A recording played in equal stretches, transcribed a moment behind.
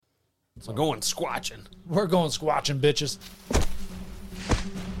We're going squatching. We're going squatching, bitches.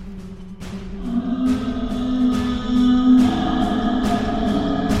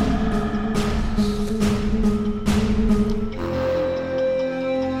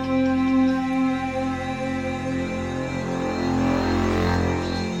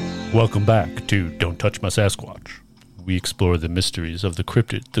 Welcome back to Don't Touch My Sasquatch. We explore the mysteries of the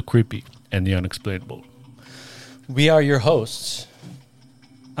cryptid, the creepy, and the unexplainable. We are your hosts.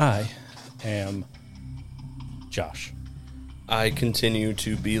 I am Josh. I continue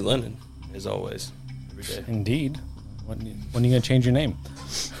to be Lennon, as always, every day. Indeed. When are you going to change your name?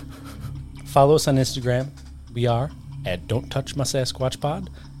 Follow us on Instagram. We are at Don't Touch My Sasquatch Pod.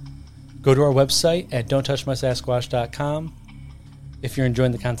 Go to our website at don'ttouchmysasquatch.com. If you're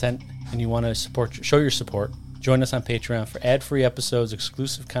enjoying the content and you want to show your support, join us on Patreon for ad-free episodes,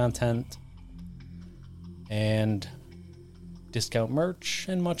 exclusive content, and discount merch,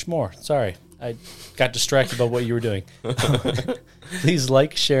 and much more. Sorry, I got distracted by what you were doing. Please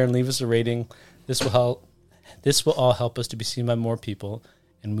like, share, and leave us a rating. This will all help us to be seen by more people,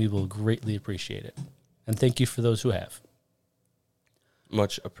 and we will greatly appreciate it. And thank you for those who have.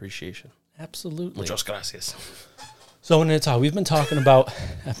 Much appreciation. Absolutely. Muchas gracias. So we've been talking about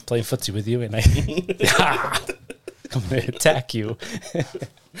I'm playing footsie with you, and I'm going to attack you.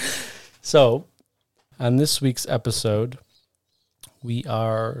 So, on this week's episode, we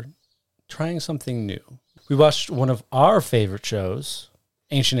are trying something new. We watched one of our favorite shows,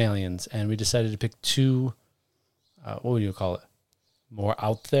 Ancient Aliens, and we decided to pick two, what would you call it, more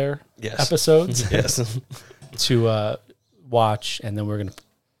out there episodes Yes. to watch, and then we're going to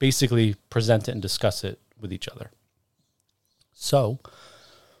basically present it and discuss it with each other. So,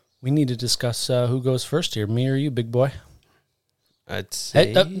 we need to discuss who goes first here, me or you, big boy. I'd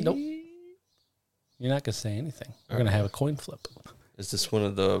say... Hey, nope. You're not going to say anything. We're going to have a coin flip. Is this one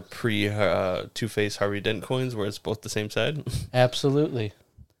of the pre-Two-Face Harvey Dent coins where it's both the same side? Absolutely.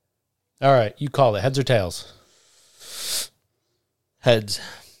 All right, you call it. Heads or tails? Heads.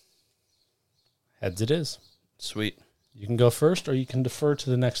 Heads it is. Sweet. You can go first, or you can defer to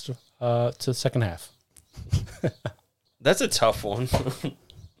the next, to the second half. That's a tough one.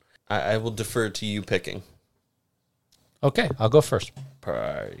 I will defer to you picking. Okay, I'll go first.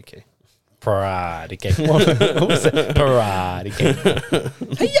 Okay. What was that?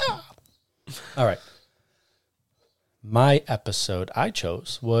 Hey-ya! All right. My episode I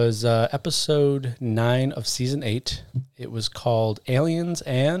chose was episode 9 of season 8. It was called Aliens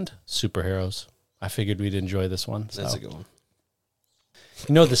and Superheroes. I figured we'd enjoy this one. So. That's a good one.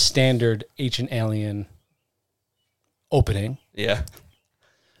 You know the standard Ancient Alien opening. Yeah.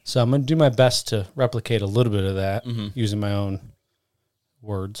 So I'm going to do my best to replicate a little bit of that using my own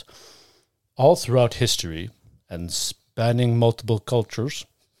words. All throughout history and spanning multiple cultures,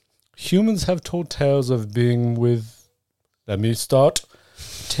 humans have told tales of being with... Let me start.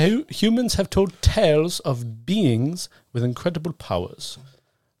 Humans have told tales of beings with incredible powers,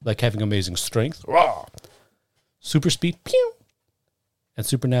 like having amazing strength, rah, super speed, pew, and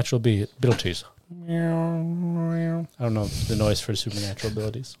supernatural abilities. I don't know the noise for supernatural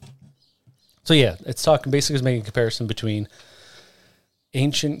abilities. So yeah, it's talking basically is making a comparison between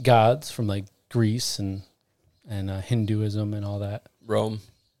ancient gods from like Greece and Hinduism and all that. Rome.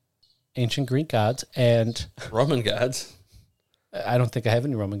 Ancient Greek gods and Roman gods. I don't think I have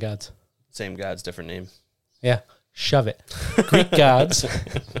any Roman gods. Same gods, different name. Yeah, shove it. Greek gods.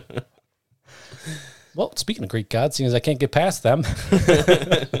 Well, speaking of Greek gods, seeing as I can't get past them.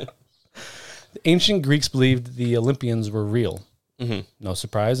 The ancient Greeks believed the Olympians were real. Mm-hmm. No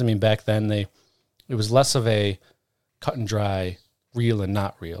surprise. I mean, back then it was less of a cut and dry, real and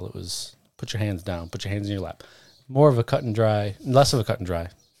not real. It was put your hands down, put your hands in your lap. More of a cut and dry, less of a cut and dry,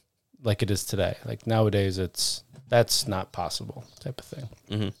 like it is today. Like nowadays, that's not possible type of thing.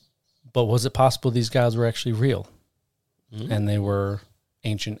 Mm-hmm. But was it possible these guys were actually real, and they were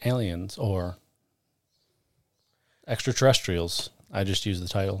ancient aliens or extraterrestrials? I just used the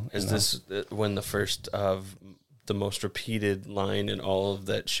title. Is this when the first of the most repeated line in all of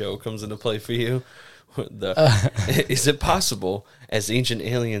that show comes into play for you? Is it possible, as ancient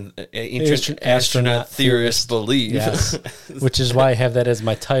astronaut theorists believe? Yes, which is why I have that as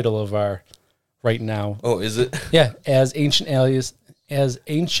my title of our right now. Oh, is it? Yeah, as ancient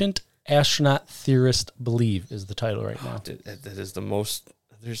astronaut theorists believe is the title right now. That is the most.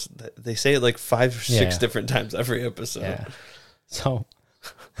 They say it like 5 or 6 different times every episode. Yeah. So,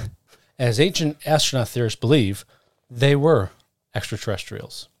 as ancient astronaut theorists believe, they were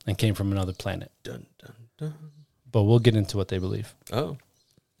extraterrestrials and came from another planet. Dun, dun, dun. But we'll get into what they believe. Oh.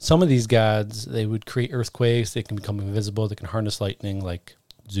 Some of these gods, they would create earthquakes. They can become invisible. They can harness lightning like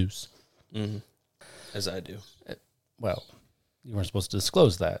Zeus. As I do. Well, you weren't supposed to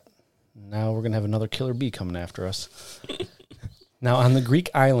disclose that. Now we're going to have another killer bee coming after us. Now, on the Greek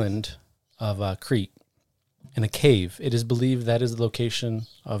island of Crete, in a cave, it is believed that is the location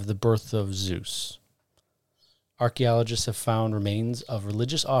of the birth of Zeus. Archaeologists have found remains of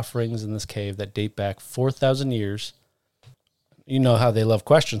religious offerings in this cave that date back 4,000 years. You know how they love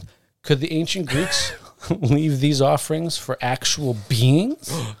questions. Could the ancient Greeks leave these offerings for actual beings?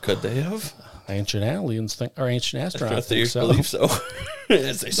 Could they have? Ancient aliens think, or ancient astronauts think so. Believe so,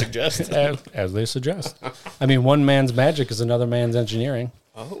 as they suggest. As they suggest. I mean, one man's magic is another man's engineering.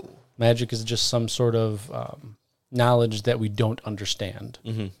 Oh. Magic is just some sort of knowledge that we don't understand,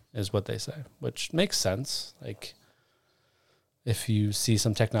 is what they say, which makes sense. Like, if you see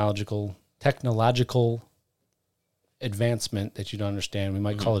some technological advancement that you don't understand, we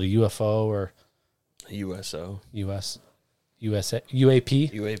might call it a UFO or USO. USA,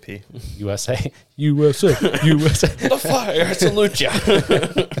 UAP. USA. The fire, salute ya.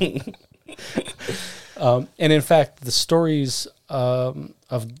 And in fact, the stories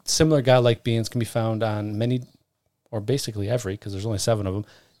of similar godlike beings can be found on many, or basically every, because there's only 7 of them,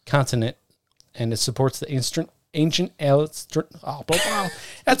 continent, and it supports the ancient it's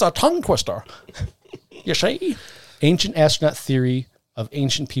a tongue twister. You see? Ancient astronaut theory of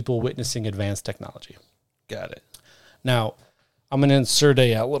ancient people witnessing advanced technology. Got it. Now, I'm going to insert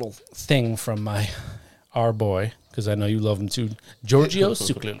a little thing from our boy, because I know you love him too, Georgios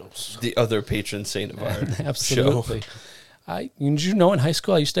Tsoukalos. The other patron saint of our Absolutely. show. Did you know in high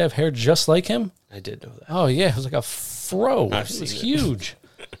school I used to have hair just like him? I did know that. Oh, yeah. It was like a fro. It was huge.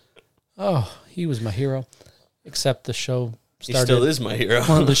 Oh, he was my hero. Except the show started. He still is my hero.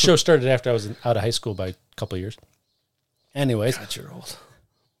 Well, the show started after I was out of high school by a couple of years. Anyways. God, you're old.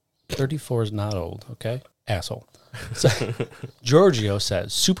 34 is not old, okay? Asshole. So, Giorgio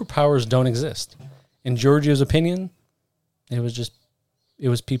says superpowers don't exist. In Giorgio's opinion, it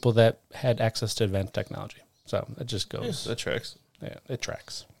was people that had access to advanced technology. So it just goes. Yeah, that tracks. Yeah, it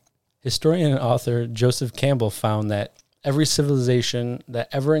tracks. Historian and author Joseph Campbell found that every civilization that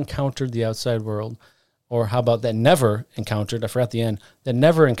ever encountered the outside world, or how about that never encountered, I forgot the end, that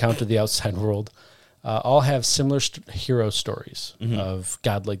never encountered the outside world, all have similar hero stories of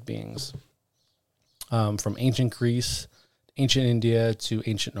godlike beings. From ancient Greece, ancient India to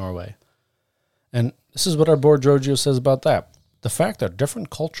ancient Norway. And this is what our board Giorgio says about that. The fact that different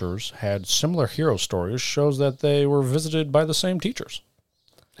cultures had similar hero stories shows that they were visited by the same teachers.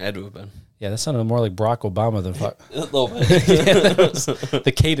 Had to have been. Yeah, that sounded more like Barack Obama than fuck. A little bit.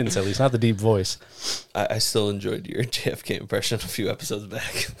 The cadence, at least, not the deep voice. I still enjoyed your JFK impression a few episodes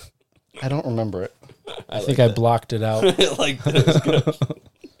back. I don't remember it. I think like I blocked it out. Like that.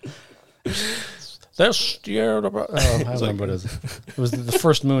 This year, I remember what it is. It was the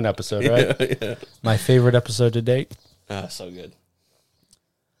first Moon episode, right? Yeah. My favorite episode to date. So good.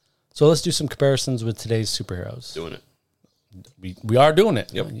 So let's do some comparisons with today's superheroes. Doing it. We are doing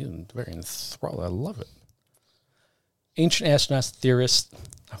it. Yep. You're very enthralled. I love it. Ancient astronauts, theorists.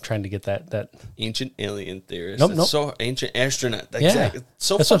 I'm trying to get that. Ancient alien theorist. Nope. So ancient astronaut. Yeah. Exactly. It's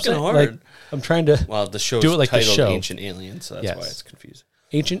so That's what I'm fucking saying. hard. Like, I'm trying to Well, the show's do it like the titled show. Ancient Aliens, so that's Yes. why it's confusing.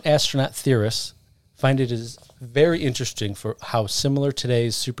 Ancient astronaut theorists find it is very interesting for how similar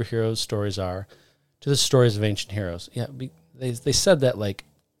today's superheroes stories are to the stories of ancient heroes. Yeah, they said that like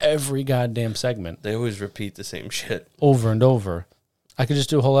every goddamn segment. They always repeat the same shit. Over and over. I could just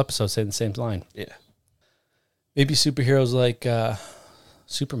do a whole episode saying the same line. Yeah. Maybe superheroes like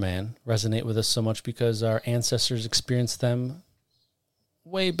Superman resonate with us so much because our ancestors experienced them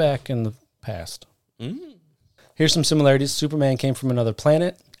way back in the past. Here's some similarities. Superman came from another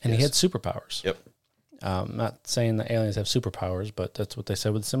planet, and he had superpowers. Yep. Not saying that aliens have superpowers, but that's what they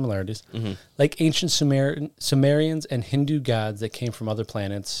said with similarities. Like ancient Sumerians and Hindu gods that came from other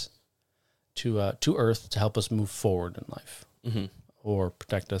planets to Earth to help us move forward in life. Or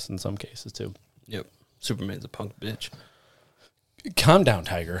protect us in some cases, too. Yep. Superman's a punk bitch. Calm down,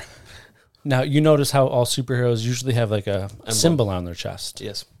 Tiger. Now, you notice how all superheroes usually have like a symbol on their chest.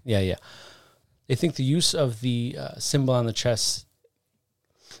 Yes. Yeah. They think the use of the symbol on the chest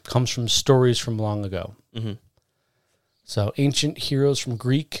comes from stories from long ago. So ancient heroes from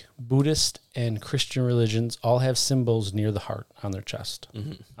Greek, Buddhist, and Christian religions all have symbols near the heart on their chest.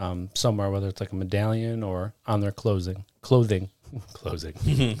 Somewhere, whether it's like a medallion or on their clothing.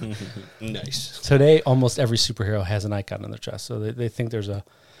 Nice. Today, almost every superhero has an icon on their chest. So they think there's a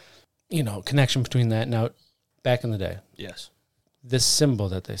connection between that. Now, back in the day, Yes. this symbol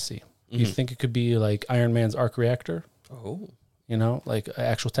that they see, you think it could be like Iron Man's arc reactor? Oh. Like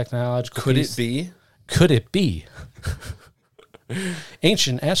actual technological Could piece? it be? Could it be?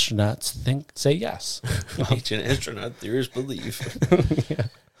 Ancient astronauts say yes. Ancient astronaut theorists believe. Yeah.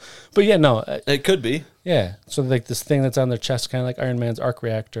 But yeah, no. It could be. Yeah. So like this thing that's on their chest, kind of like Iron Man's arc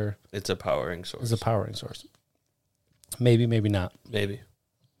reactor. It's a powering source. Is a powering source. Maybe, maybe not. Maybe.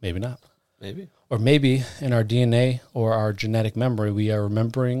 Maybe not. Maybe. Or maybe in our DNA or our genetic memory, we are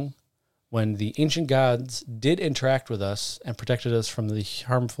remembering when the ancient gods did interact with us and protected us from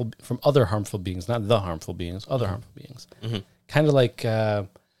other harmful beings, not the harmful beings, other harmful beings. Mm-hmm. Kind of like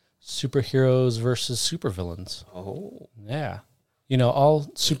superheroes versus supervillains. Oh. Yeah. You know, all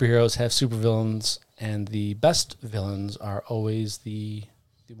superheroes have supervillains, and the best villains are always the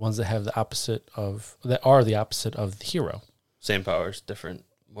ones that have the opposite of the hero. Same powers, different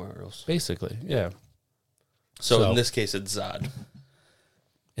morals. Basically, yeah. So in this case, it's Zod.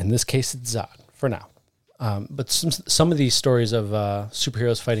 In this case, it's Zod for now. But some of these stories of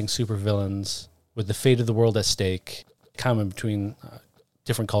superheroes fighting supervillains with the fate of the world at stake, common between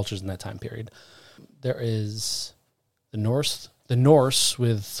different cultures in that time period. There is the Norse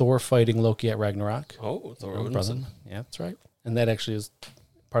with Thor fighting Loki at Ragnarok. Oh, Thor Odinson. Yeah, that's right. And that actually is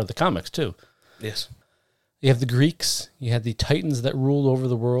part of the comics too. Yes. You have the Greeks. You had the Titans that ruled over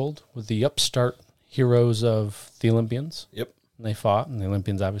the world with the upstart heroes of the Olympians. Yep. And they fought, and the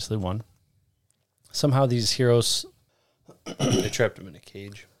Olympians obviously won. Somehow these heroes... They trapped him in a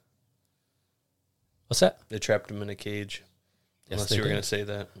cage. What's that? They trapped him in a cage. Yes, Unless they you were did. going to say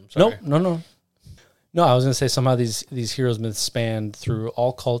that. I'm sorry. No. No, I was going to say somehow these heroes myths spanned through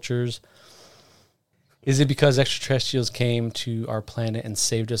all cultures. Is it because extraterrestrials came to our planet and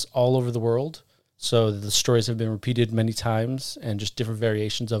saved us all over the world? So the stories have been repeated many times and just different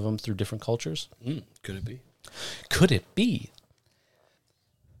variations of them through different cultures? Could it be? Could it be?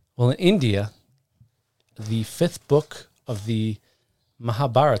 Well, in India, the 5th book of the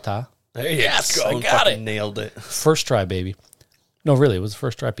Mahabharata. Yes, I got it. Nailed it. First try, baby. No, really, it was the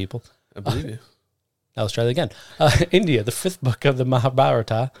first try, people. I believe you. Now let's try that again. India, the 5th book of the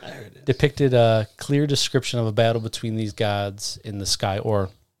Mahabharata, depicted a clear description of a battle between these gods in the sky, or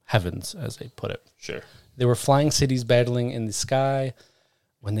heavens, as they put it. Sure. There were flying cities battling in the sky.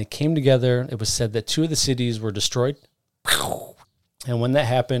 When they came together, it was said that 2 of the cities were destroyed. And when that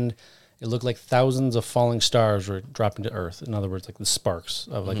happened, it looked like thousands of falling stars were dropping to Earth. In other words, like the sparks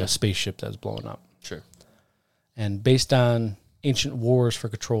of like a spaceship that was blowing up. Sure. And based on ancient wars for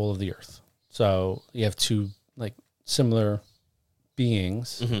control of the Earth. So you have 2 like similar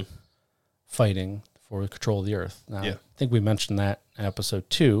beings fighting for control of the Earth. Now, I think we mentioned that in episode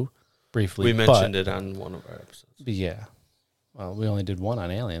 2 briefly. We mentioned it on one of our episodes. But yeah. Well, we only did one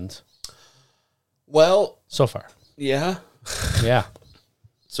on aliens. Well, so far. Yeah. Yeah.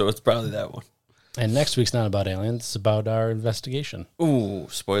 So it's probably that one. And next week's not about aliens. It's about our investigation. Ooh,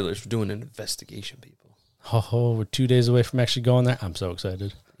 spoilers. We're doing an investigation, people. Oh, we're 2 days away from actually going there. I'm so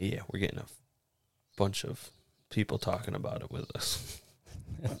excited. Yeah, we're getting a bunch of people talking about it with us.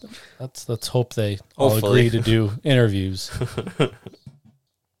 Let's hope they all agree to do interviews.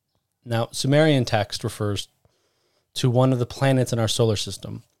 Now, Sumerian text refers to one of the planets in our solar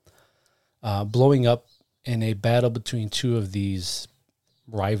system blowing up in a battle between 2 of these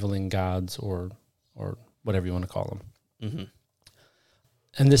rivaling gods, or whatever you want to call them. Mm-hmm.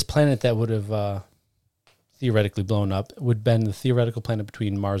 And this planet that would have theoretically blown up would have been the theoretical planet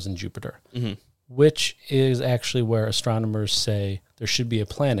between Mars and Jupiter, which is actually where astronomers say there should be a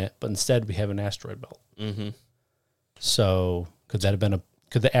planet, but instead we have an asteroid belt. Mm-hmm. So could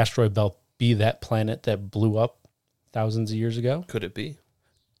the asteroid belt be that planet that blew up thousands of years ago? Could it be?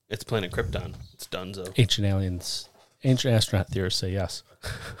 It's planet Krypton. It's Dunzo. Ancient astronaut theorists say yes.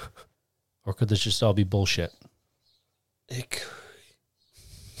 Or could this just all be bullshit? It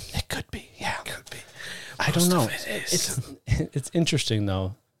could be. Yeah, it could be. I don't know. It is. It's interesting,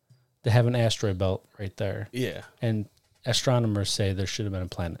 though, to have an asteroid belt right there. Yeah. And astronomers say there should have been a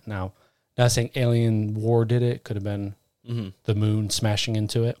planet. Now, not saying alien war did it. Could have been the moon smashing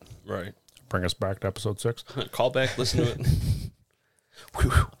into it. Right. Bring us back to episode 6. Call back, listen to it.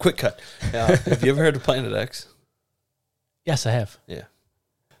 Quick cut. Have you ever heard of Planet X? Yes, I have. Yeah.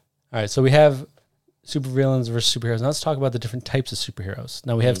 All right, so we have supervillains versus superheroes. Now let's talk about the different types of superheroes.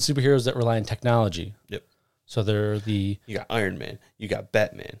 Now we have superheroes that rely on technology. Yep. So they're the... You got Iron Man. You got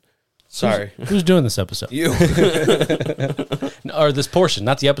Batman. Sorry. Who's doing this episode? You. Or this portion,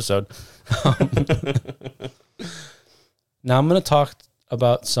 not the episode. Now I'm going to talk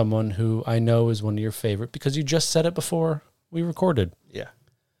about someone who I know is one of your favorite because you just said it before we recorded. Yeah.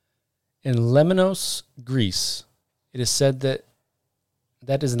 In Lemnos, Greece, it is said that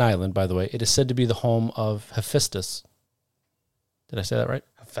is an island, by the way. It is said to be the home of Hephaestus. Did I say that right?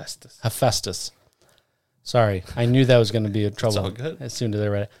 Hephaestus. Hephaestus. Sorry, I knew that was going to be a trouble. all good. As soon as I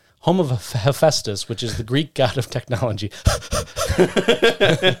read it. Home of Hephaestus, which is the Greek god of technology.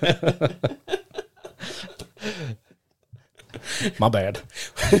 My bad.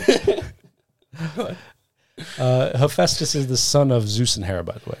 Hephaestus is the son of Zeus and Hera,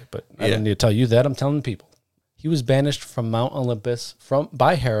 by the way. But I don't need to tell you that. I'm telling people. He was banished from Mount Olympus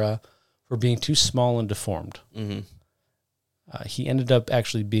by Hera for being too small and deformed. Mm-hmm. He ended up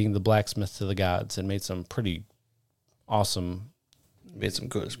actually being the blacksmith to the gods and made some pretty awesome... Made some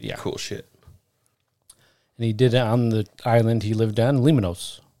good, cool shit. And he did it on the island he lived on,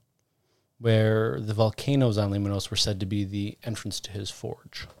 Lemnos, where the volcanoes on Lemnos were said to be the entrance to his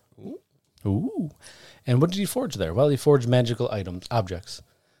forge. Ooh. And what did he forge there? Well, he forged magical objects,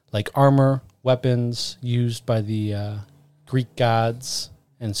 like armor, weapons used by the Greek gods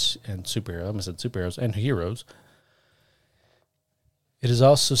and superheroes. I almost said superheroes and heroes. It is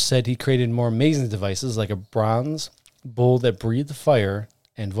also said he created more amazing devices, like a bronze bull that breathed fire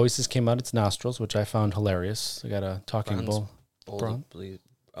and voices came out its nostrils, which I found hilarious. I got a talking bull.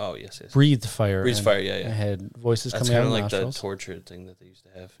 Oh, yes. Breathed fire. Breathed fire, yeah. It had voices That's coming out of like nostrils. the torture thing that they used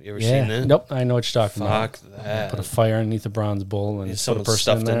to have. You ever seen that? Nope, I know what you're talking about. Fuck that. Put a fire underneath a bronze bull and put a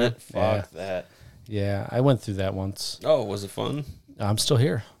person in there. Fuck that. Yeah, I went through that once. Oh, was it fun? I'm still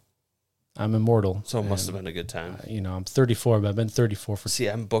here. I'm immortal. So it must have been a good time. I'm 34, but I've been 34 for... See,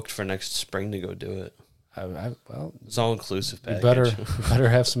 I'm booked for next spring to go do it. Well, it's all inclusive package. You better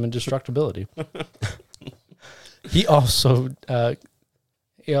have some indestructibility. He also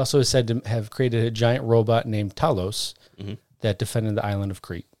is said to have created a giant robot named Talos that defended the island of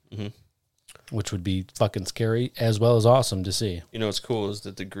Crete, which would be fucking scary as well as awesome to see. You know what's cool is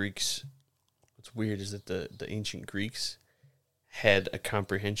that the Greeks... What's weird is that the ancient Greeks had a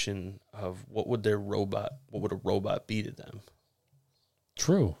comprehension of what would a robot be to them.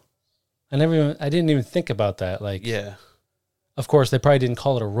 True. I didn't even think about that. Yeah. Of course, they probably didn't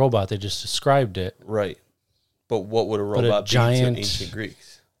call it a robot. They just described it. Right. But what would a robot be to ancient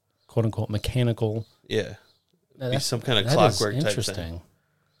Greeks? Quote unquote mechanical. Yeah. Be some kind of clockwork type interesting.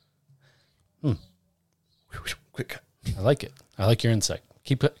 thing. Quick cut. I like it. I like your insight.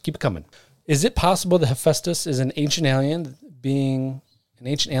 Keep it coming. Is it possible that Hephaestus is an ancient alien being?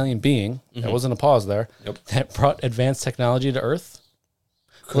 That wasn't a pause there. Yep. That brought advanced technology to Earth.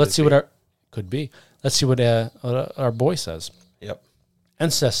 Let's see what our boy says. Yep.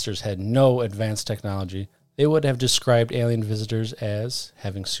 Ancestors had no advanced technology. They would have described alien visitors as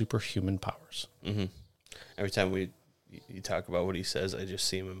having superhuman powers. Mm-hmm. Every time you talk about what he says, I just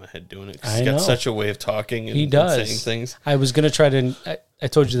see him in my head doing it. 'Cause he's he's got such a way of talking and, he does. and saying things. I was going to try to... I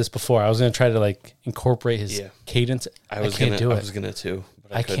told you this before. I was going to try to incorporate his cadence. I can't do it. I was going to too.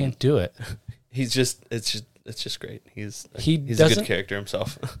 But I can't do it. It's just great. He's a good character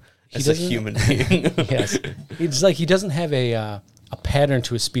himself. As a human being. Yes. He doesn't have a pattern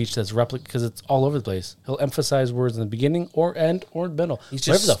to his speech that's because it's all over the place. He'll emphasize words in the beginning or end or middle.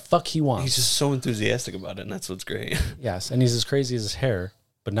 Whatever the fuck he wants. He's just so enthusiastic about it, and that's what's great. Yes, and he's as crazy as his hair,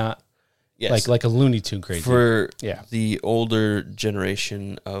 but not like a Looney Tune crazy. For the older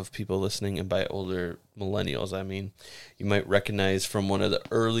generation of people listening, and by older millennials, I mean, you might recognize from one of the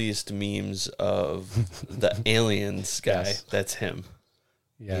earliest memes of the aliens guy. Yes. That's him.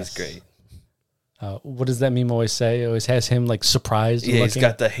 Yes. He's great. What does that meme always say? It always has him surprised. Yeah, he's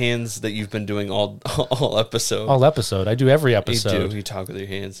got the hands that you've been doing all episode. All episode. I do every episode. You do. You talk with your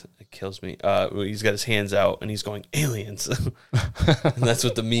hands. It kills me. He's got his hands out and he's going, aliens. And that's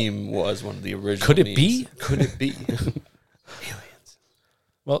what the meme was, one of the original Could it memes. be? Could it be? Aliens.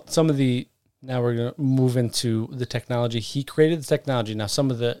 Well, now we're going to move into the technology. He created the technology. Now, some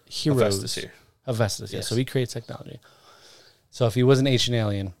of the heroes. Hephaestus, yes. So he creates technology. So if he was an ancient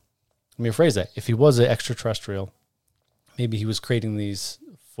alien, let me rephrase that. If he was an extraterrestrial, maybe he was creating these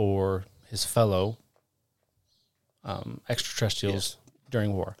for his fellow extraterrestrials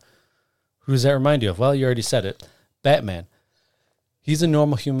during war. Who does that remind you of? Well, you already said it. Batman. He's a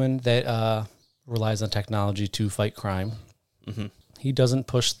normal human that relies on technology to fight crime. Mm-hmm. He doesn't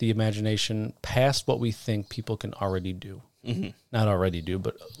push the imagination past what we think people can already do. Mm-hmm. Not already do,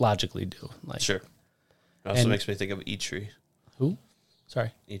 but logically do. Sure. It also makes me think of Eitri. Who?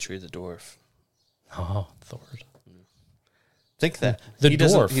 Sorry. Eitri the dwarf. Oh, Thor. Think that. He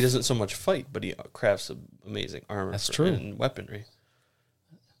dwarf. He doesn't so much fight, but he crafts amazing armor and weaponry.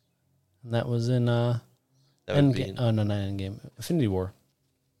 And that was in Endgame. Oh, no, not Endgame. Infinity War.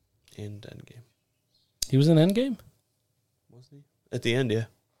 And Endgame. He was in Endgame? Wasn't he? At the end, yeah.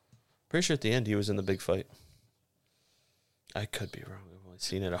 Pretty sure at the end he was in the big fight. I could be wrong. I've only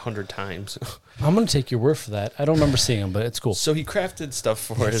seen it 100 times. I'm going to take your word for that. I don't remember seeing him, but it's cool. So he crafted stuff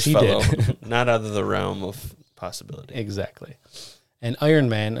for Yes, his he fellow, did. not out of the realm of possibility. Exactly. And Iron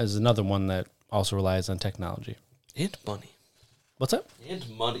Man is another one that also relies on technology. And money. What's that? And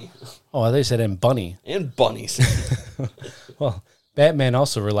money. Oh, I thought you said and bunny. And bunnies. Well, Batman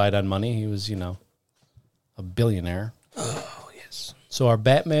also relied on money. He was, a billionaire. Oh, yes. So are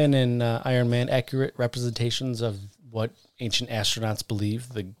Batman and Iron Man accurate representations of what ancient astronauts believe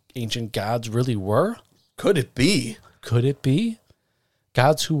the ancient gods really were? Could it be? Could it be?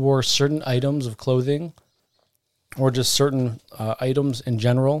 Gods who wore certain items of clothing or just certain items in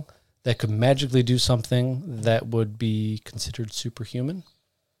general that could magically do something that would be considered superhuman?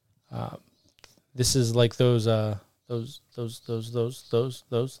 This is like those.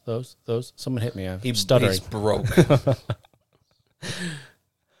 Someone hit me. I'm stuttering. He's broke.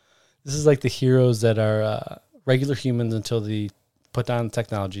 This is like the heroes that are regular humans until they put on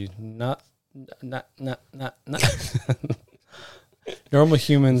technology. Not normal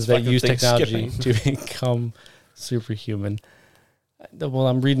humans that use technology to become superhuman. Well,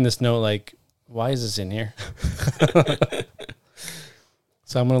 I'm reading this note like, why is this in here?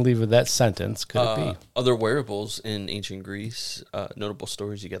 So I'm going to leave with that sentence. Could it be? Other wearables in ancient Greece, notable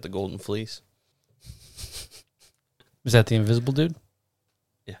stories. You got the golden fleece. Is that the invisible dude?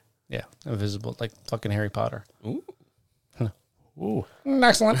 Yeah. Yeah, invisible, like fucking Harry Potter. Ooh. Ooh.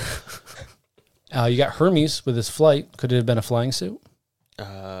 Excellent. You got Hermes with his flight. Could it have been a flying suit?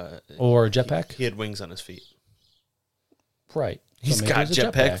 Or a jetpack? He had wings on his feet. Right. He's So maybe got it was a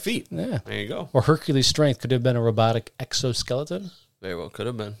jetpack feet. Yeah. There you go. Or Hercules' strength. Could it have been a robotic exoskeleton? Very well could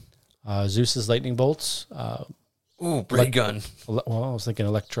have been. Zeus's lightning bolts. Ooh, ray gun. Well, I was thinking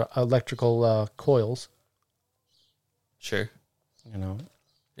electrical coils. Sure.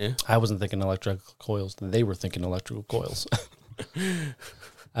 Yeah. I wasn't thinking electrical coils. They were thinking electrical coils.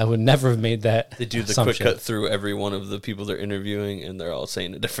 I would never have made that. They do the assumption. quick cut through every one of the people they're interviewing, and they're all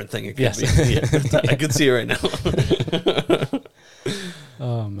saying a different thing. It could Yes. be. Yeah, I can see it right now.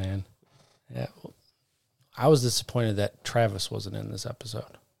 Oh, man. Yeah. I was disappointed that Travis wasn't in this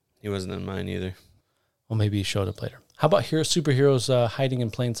episode. He wasn't in mine either. Well, maybe he showed up later. How about superheroes hiding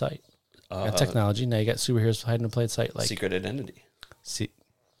in plain sight? Got technology. Now you got superheroes hiding in plain sight. Like Secret Identity.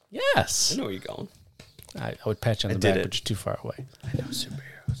 Yes. I know where you're going. I would pat you on the back, but you're too far away. I know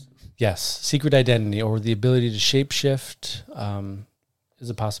superheroes. Yes. Secret identity or the ability to shapeshift is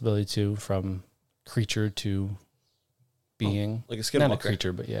a possibility too, from creature to being. Like a skinwalker. Not a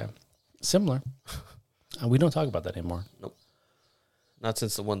creature, but yeah. Similar. We don't talk about that anymore. Nope. Not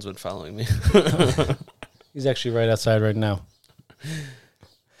since the one's been following me. He's actually right outside right now.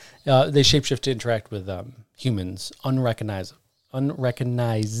 They shapeshift to interact with humans, unrecognized. In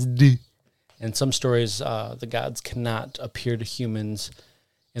some stories, the gods cannot appear to humans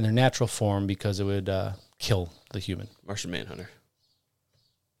in their natural form because it would kill the human. Martian Manhunter.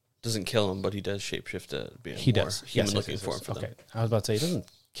 Doesn't kill him, but he does shapeshift to be a He more does. human-looking form for them. Okay. I was about to say, he doesn't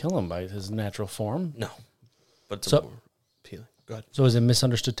kill him by his natural form. No, but it's So- more appealing. Go ahead. So is it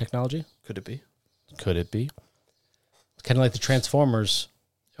misunderstood technology? Could it be? Could it be? It's kind of like the Transformers,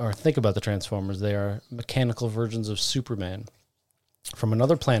 or think about the Transformers. They are mechanical versions of Superman. From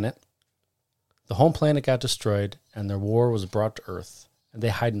another planet, the home planet got destroyed, and their war was brought to Earth, and they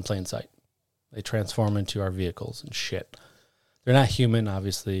hide in plain sight. They transform into our vehicles and shit. They're not human,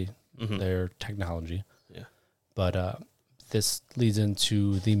 obviously. Mm-hmm. They're technology. Yeah. But this leads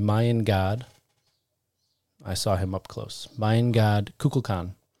into the Mayan god. I saw him up close. Mayan god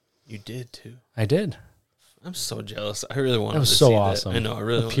Kukulkan. You did too. I did. I'm so jealous. I really wanted That was to so see awesome. that. I know. I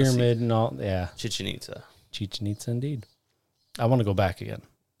really The want to see pyramid and all. Yeah. Chichen Itza. Chichen Itza, indeed. I want to go back again.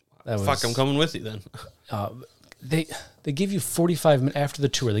 That was, Fuck, I'm coming with you then. They give you 45 minutes after the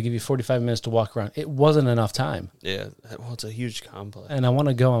tour. They give you 45 minutes to walk around. It wasn't enough time, Yeah. Well, it's a huge complex. and I want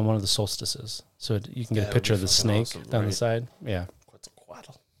to go on one of the solstices so you can get Yeah, a that picture would of be the fucking snake awesome, down the right? side. Yeah,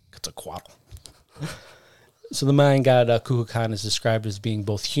 Quetzalcoatl. Quetzalcoatl. So the Mayan god Kukulkan is described as being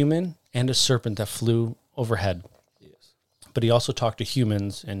both human and a serpent that flew overhead. Yes. But he also talked to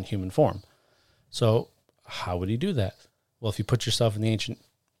humans in human form. So how would he do that? Well, if you put yourself in the ancient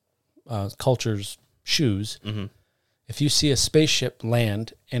culture's shoes, Mm-hmm. if you see a spaceship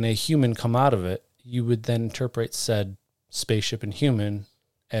land and a human come out of it, you would then interpret said spaceship and human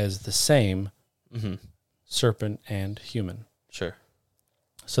as the same Mm-hmm. serpent and human. Sure.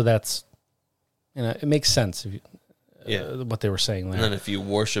 So that's, it makes sense if you, Yeah. what they were saying And there. then if you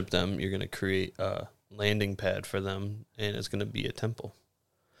worship them, you're going to create a landing pad for them, and it's going to be a temple.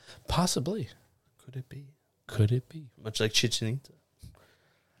 Possibly. Could it be? Could it be? Much like Chichen Itza.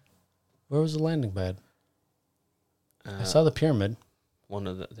 Where was the landing pad? I saw the pyramid. one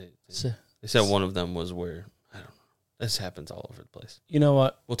of the they said one of them was where I don't know. This happens all over the place. You know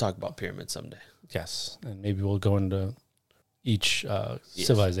what? We'll talk about pyramids someday. Yes, and maybe we'll go into each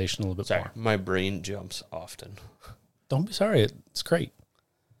civilization a little bit more. My brain jumps often. Don't be sorry. It's great.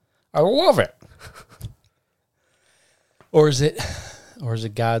 I love it. Or is it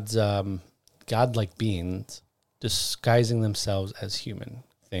God's godlike beings disguising themselves as human?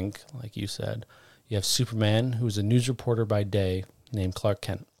 Think, like you said, you have Superman, who's a news reporter by day, named Clark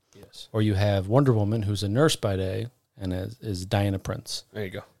Kent. Yes. Or you have Wonder Woman, who's a nurse by day, and is Diana Prince. There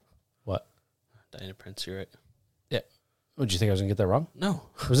you go. What? Diana Prince, you're right. Yeah. Would you think I was going to get that wrong? No.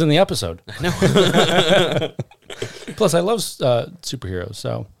 It was in the episode. I know. Plus, I love superheroes,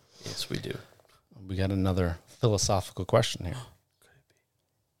 so. Yes, we do. We got another philosophical question here.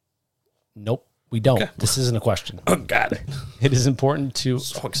 Nope, we don't. Okay. This isn't a question. Oh, got it. It is important to...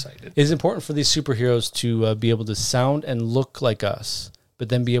 So excited. It is important for these superheroes to be able to sound and look like us, but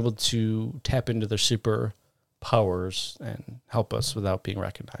then be able to tap into their super powers and help us without being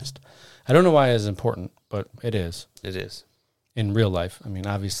recognized. I don't know why it's important, but it is. It is. In real life. I mean,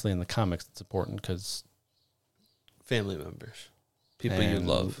 obviously in the comics it's important because... Family members. People you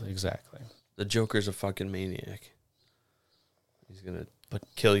love. Exactly. The Joker's a fucking maniac. He's going to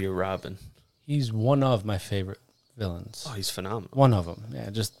kill your Robin. He's one of my favorite villains. Oh, he's phenomenal. One of them. Yeah,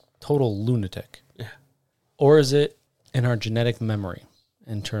 just total lunatic. Yeah. Or is it in our genetic memory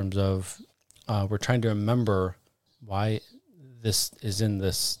in terms of we're trying to remember why this is in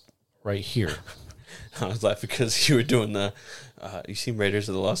this right here? I was laughing because you were doing the... you seen Raiders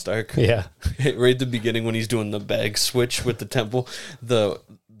of the Lost Ark? Yeah. Right at the beginning when he's doing the bag switch with the temple, the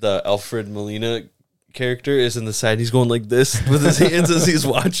Alfred Molina character is in the side. He's going like this with his hands as he's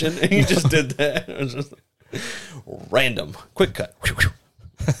watching, and he just did that. It was just like, random. Quick cut.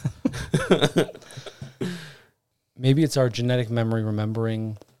 Maybe it's our genetic memory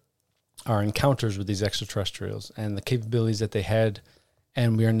remembering our encounters with these extraterrestrials and the capabilities that they had,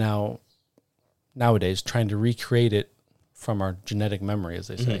 and we are nowadays trying to recreate it from our genetic memory, as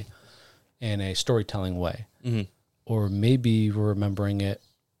they say, in a storytelling way. Mm-hmm. Or maybe we're remembering it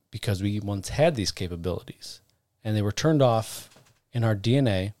because we once had these capabilities and they were turned off in our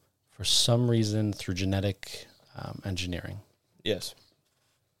DNA for some reason through genetic engineering. Yes.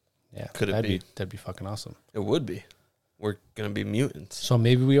 Yeah. Could it be? That'd be fucking awesome. It would be. We're going to be mutants. So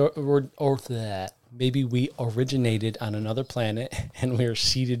maybe maybe we originated on another planet and we were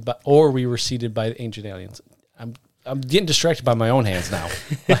seeded by the ancient aliens. I'm getting distracted by my own hands now.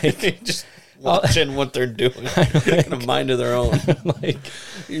 Like, just watching what they're doing in a mind of their own. Like,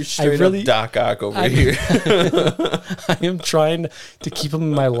 you're straight up Doc Ock over here. I am trying to keep them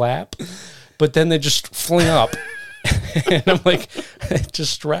in my lap, but then they just fling up. And I'm like, it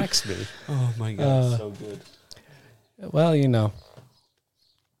distracts me. Oh my God, so good. Well, you know.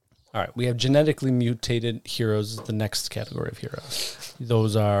 All right, we have genetically mutated heroes, the next category of heroes.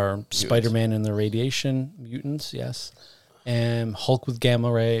 Those are Spider-Man and the radiation mutants, yes. And Hulk with gamma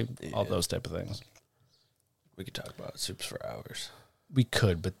ray, all those type of things. We could talk about soups for hours. We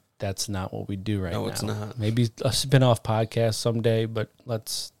could, but that's not what we do right now. No, it's not. Maybe a spin-off podcast someday, but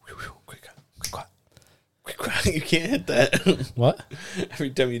let's... Quick quat. Quick quat. You can't hit that. What? Every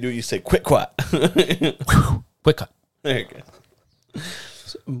time you do it, you say quick quat. Quick cut. There you go.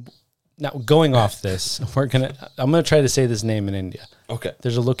 So, now, going off this, I'm gonna try to say this name in India. Okay.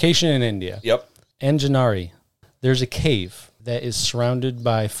 There's a location in India. Yep. Anjanari. There's a cave that is surrounded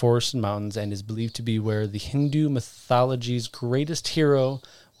by forests and mountains and is believed to be where the Hindu mythology's greatest hero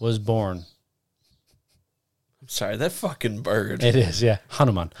was born. I'm sorry, that fucking bird. It is, yeah.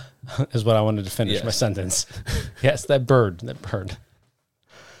 Hanuman is what I wanted to finish my sentence. Yes, that bird.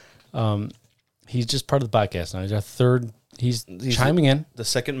 He's just part of the podcast now. He's our third. He's chiming in. The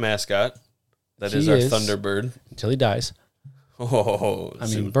second mascot. That is our Thunderbird. Until he dies. Oh, I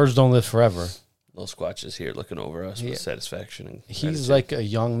mean, birds don't live forever. Little Squatch is here looking over us with satisfaction. And he's like a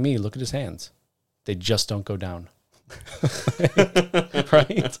young me. Look at his hands. They just don't go down.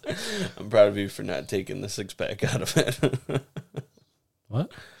 Right? I'm proud of you for not taking the six-pack out of it.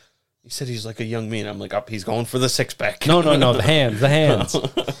 What? You said he's like a young me, and I'm like, he's going for the six-pack. No, the hands.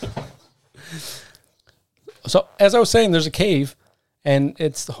 So, as I was saying, there's a cave, and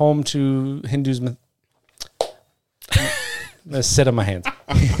it's home to Hindus. Let's sit on my hands.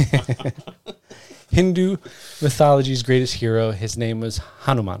 Hindu mythology's greatest hero. His name was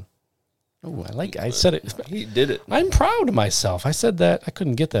Hanuman. Oh, I said it. He did it. I'm proud of myself. I said that. I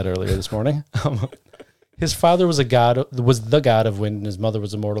couldn't get that earlier this morning. His father was the god of wind, and his mother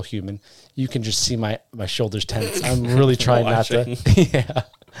was a mortal human. You can just see my shoulders tense. I'm really trying not to. Yeah.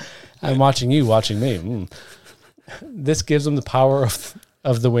 I'm watching you, watching me. This gives him the power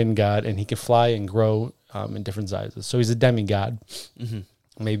of the wind god, and he can fly and grow in different sizes. So he's a demigod. Mm-hmm.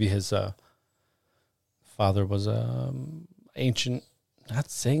 Maybe his father was ancient. Not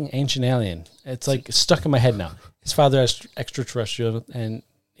saying ancient alien. It's like stuck in my head now. His father is extraterrestrial, and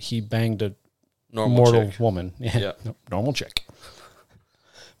he banged a mortal woman. Yeah. Normal chick.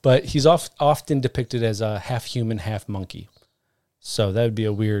 But he's often depicted as a half human, half monkey. So that would be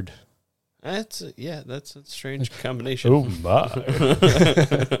a weird. That's a strange combination. Oh my!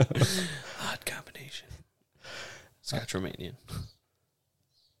 Odd combination. Scotch Romanian.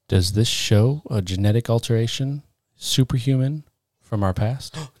 Does this show a genetic alteration, superhuman from our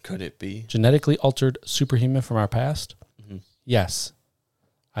past? Could it be Genetically altered superhuman from our past? Mm-hmm. Yes.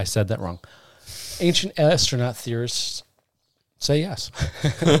 I said that wrong. Ancient astronaut theorists say yes.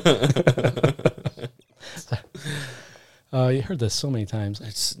 You heard this so many times.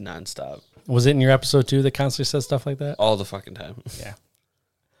 It's nonstop. Was it in your episode too that constantly says stuff like that? All the fucking time. Yeah.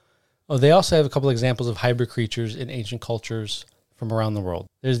 Oh, they also have a couple examples of hybrid creatures in ancient cultures from around the world.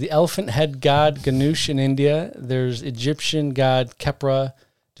 There's the elephant head god Ganesh in India. There's Egyptian god Khepra,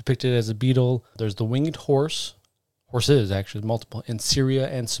 depicted as a beetle. There's the winged horses, actually, multiple, in Syria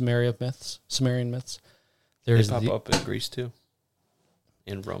and Sumerian myths. They pop up in Greece too.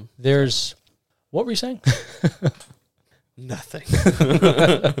 In Rome. There's, what were you saying? Nothing.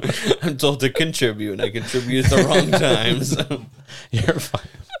 I'm told to contribute, and I contribute at the wrong times. You're fine.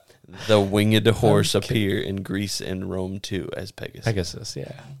 The winged horse appear in Greece and Rome too as Pegasus.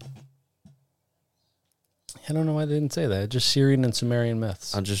 Yeah. I don't know why they didn't say that. Just Syrian and Sumerian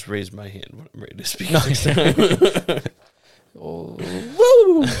myths. I'll just raise my hand when I'm ready to speak.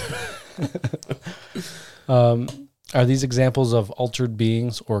 Are these examples of altered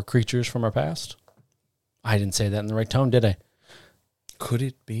beings or creatures from our past? I didn't say that in the right tone, did I? Could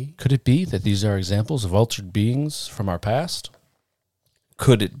it be? Could it be that these are examples of altered beings from our past?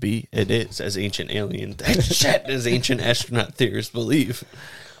 Could it be? It is, as ancient alien, as ancient astronaut theorists believe.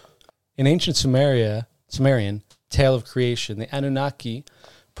 In ancient Sumerian tale of creation, the Anunnaki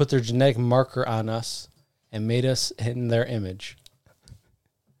put their genetic marker on us and made us in their image.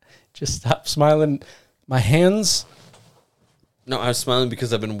 Just stop smiling. My hands. No, I was smiling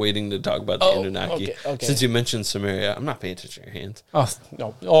because I've been waiting to talk about the Anunnaki. Okay. Since you mentioned Sumeria, I'm not paying attention to your hands. Oh,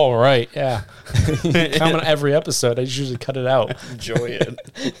 no. All right. Yeah. Comment on every episode. I just usually cut it out. Enjoy it.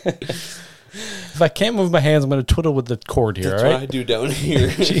 If I can't move my hands, I'm going to twiddle with the cord here. That's all right? what I do down here.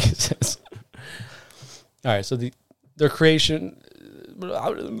 Jesus. All right. So their creation.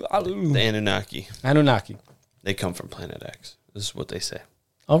 The Anunnaki. Anunnaki. They come from Planet X. This is what they say.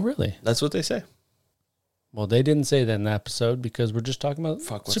 Oh, really? That's what they say. Well, they didn't say that in the episode because we're just talking about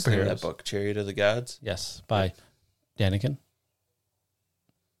What's superheroes. the name of that book? Chariot of the Gods? Yes, by Daniken.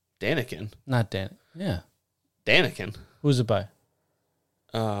 Daniken? Not Dan. Yeah. Daniken? Who's it by?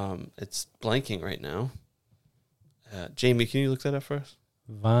 It's blanking right now. Jamie, can you look that up for us?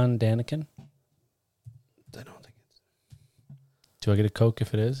 Von Daniken? I don't think it's... Do I get a Coke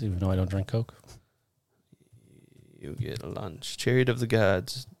if it is, even though I don't drink Coke? You get a lunch. Chariot of the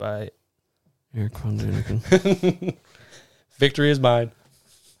Gods by... Eric von Daniken. Victory is mine.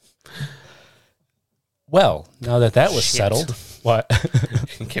 Well, now that was settled, what?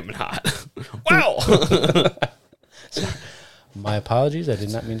 Came in hot. Wow! My apologies. I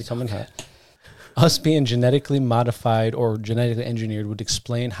did not mean to come in hot. Us being genetically modified or genetically engineered would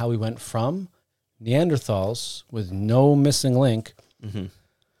explain how we went from Neanderthals with no missing link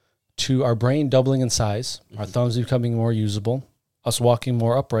to our brain doubling in size, our thumbs becoming more usable, us walking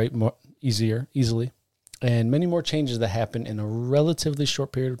more upright, more easily, and many more changes that happen in a relatively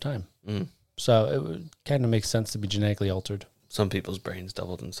short period of time. So it would kind of make sense to be genetically altered. Some people's brains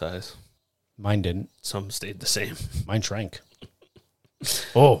doubled in size. Mine didn't. Some stayed the same. Mine shrank.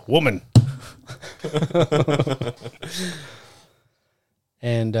 Oh, woman.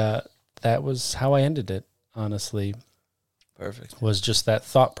 And that was how I ended it, honestly. Perfect. Was just that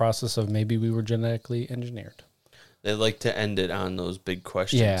thought process of maybe we were genetically engineered. They like to end it on those big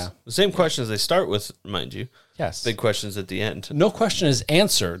questions. Yeah. The same questions they start with, mind you. Yes. Big questions at the end. No question is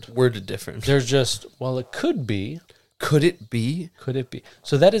answered. Worded different. There's just, well, it could be. Could it be? Could it be?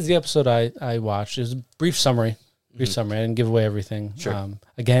 So that is the episode I watched. It was a brief summary. Summary. I didn't give away everything. Sure.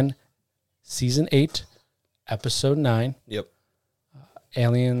 Again, season 8, episode 9. Yep.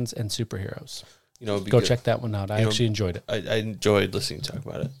 Aliens and superheroes. Go good. Check that one out. I actually enjoyed it. I enjoyed listening to talk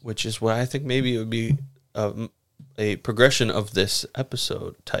about it, which is why I think maybe it would be a progression of this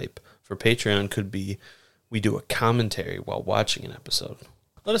episode type for Patreon could be we do a commentary while watching an episode.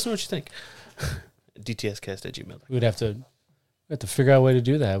 Let us know what you think. DTScast@gmail.com. We would have to We have to figure out a way to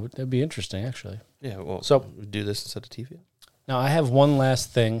do that. That'd be interesting, actually. Yeah, well, So- we do this instead of TV. Now, I have one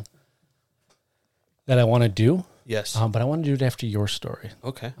last thing that I want to do, Yes. but I want to do it after your story.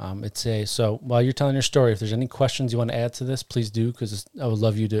 Okay. So while you're telling your story, if there's any questions you want to add to this, please do, because I would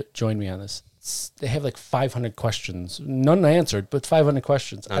love you to join me on this. They have like 500 questions, none answered, but 500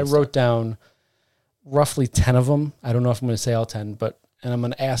 questions. I wrote down roughly 10 of them. I don't know if I'm going to say all 10, and I'm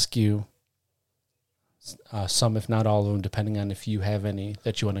going to ask you some, if not all of them, depending on if you have any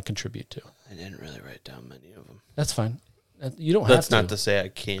that you want to contribute to. I didn't really write down many of them. That's fine. You don't have to. That's not to say I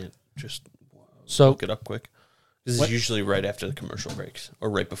can't just So look it up quick. This is usually right after the commercial breaks, or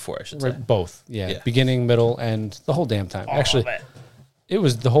right before, I should say. both, yeah. Yeah. Beginning, middle, and the whole damn time. Actually, it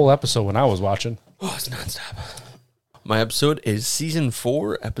was the whole episode when I was watching. Oh, it's nonstop. My episode is season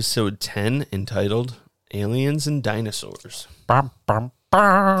 4, episode 10, entitled Aliens and Dinosaurs. Ice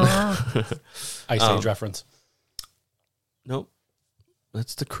Age reference. Nope.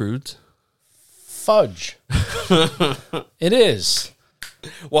 That's the Croods. Fudge. It is.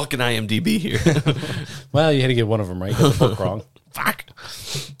 Walking IMDb here. Well, you had to get one of them right. You got the book wrong. Fuck.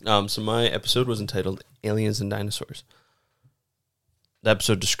 So my episode was entitled Aliens and Dinosaurs. The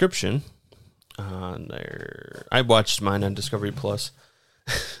episode description I watched mine on Discovery Plus.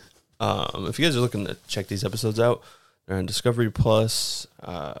 If you guys are looking to check these episodes out, they're on Discovery Plus.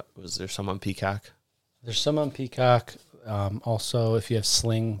 Was there some on Peacock? There's some on Peacock. Also, if you have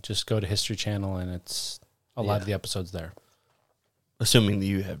Sling, just go to History Channel, and it's a lot of the episodes there. Assuming that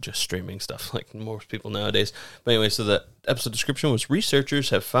you have just streaming stuff like most people nowadays. But anyway, so the episode description was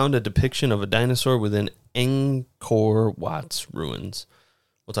researchers have found a depiction of a dinosaur within Angkor Wat's ruins.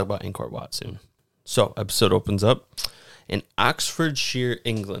 We'll talk about Angkor Wat soon. So, episode opens up in Oxfordshire,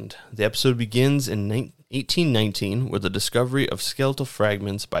 England. The episode begins in 1819 with the discovery of skeletal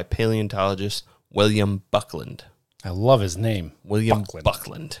fragments by paleontologist William Buckland. I love his name. William Buckland.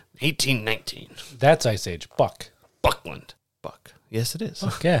 Buckland. 1819. That's Ice Age. Buck. Buckland. Buck. Yes, it is.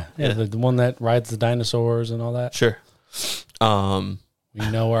 Yeah. The one that rides the dinosaurs and all that. Sure. We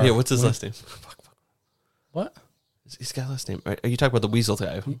know our... Yeah, what's his last name? Fuck. What? He's got a last name. Are you talking about the weasel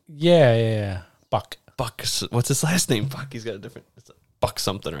guy? Yeah. Buck. Buck. What's his last name? Fuck, he's got a different... It's a Buck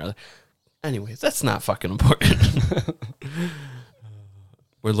something or other. Anyways, that's not fucking important.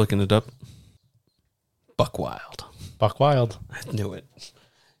 We're looking it up. Buck Wild. Buck Wild. I knew it.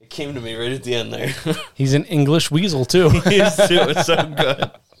 It came to me right at the end there. He's an English weasel, too. He is too. It's so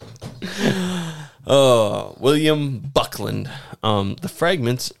good. Oh, William Buckland. The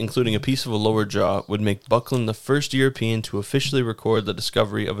fragments, including a piece of a lower jaw, would make Buckland the first European to officially record the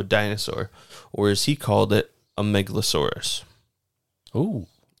discovery of a dinosaur, or as he called it, a Megalosaurus. Ooh.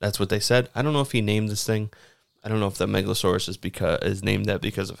 That's what they said. I don't know if he named this thing. I don't know if the Megalosaurus is named that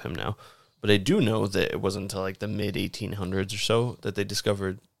because of him now. But I do know that it wasn't until like the mid-1800s or so that they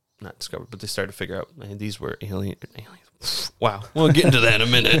but they started to figure out, man, these were aliens. Wow. We'll get into that in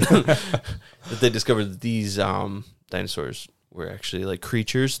a minute. That they discovered that these dinosaurs were actually like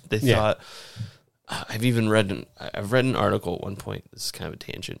creatures. They thought, I've read an article at one point. This is kind of a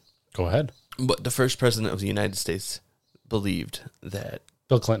tangent. Go ahead. But the first president of the United States believed that...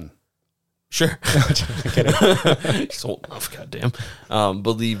 Bill Clinton. Sure. He's old enough, goddamn.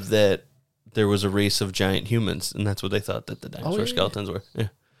 Believed that there was a race of giant humans, and that's what they thought that the dinosaur skeletons were. Yeah.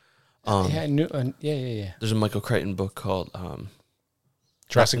 I knew. Yeah. There's a Michael Crichton book called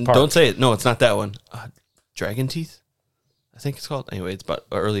Jurassic Park. Don't say it. No, it's not that one. Dragon Teeth, I think it's called. Anyway, it's about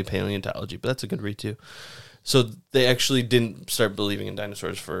early paleontology, but that's a good read too. So they actually didn't start believing in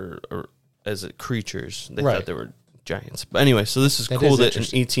dinosaurs as creatures. They thought they were giants. But anyway, so this is cool that in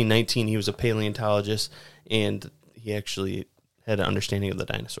 1819 he was a paleontologist and he actually had an understanding of the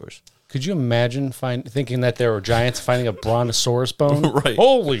dinosaurs. Could you imagine thinking that there were giants finding a brontosaurus bone? Right.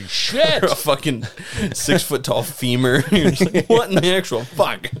 Holy shit! A fucking 6 foot tall femur. You're just like, what in the actual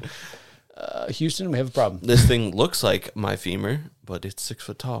fuck? Houston, we have a problem. This thing looks like my femur, but it's 6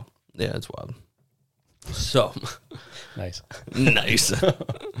 foot tall. Yeah, it's wild. So Nice.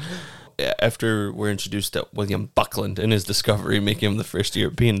 Yeah, after we're introduced to William Buckland and his discovery, making him the first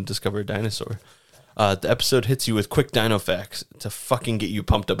European to discover a dinosaur. The episode hits you with quick dino facts to fucking get you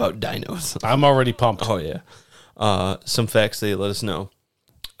pumped about dinos. I'm already pumped. Oh, yeah. Some facts they let us know.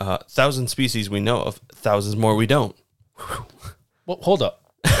 1,000 species we know of, thousands more we don't. Well, hold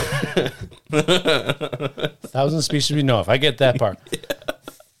up. 1,000 species we know of. I get that part. Yeah.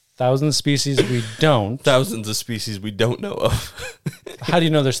 1,000 species we don't. Thousands of species we don't know of. How do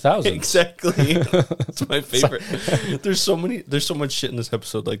you know there's thousands? Exactly. That's my favorite. There's so much shit in this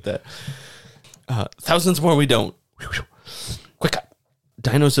episode like that. Thousands more we don't. Quick cut.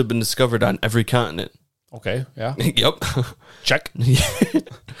 Dinos have been discovered on every continent. Okay, yeah. Yep. Check.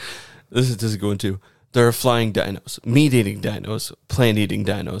 This is going to. There are flying dinos, meat-eating dinos, plant-eating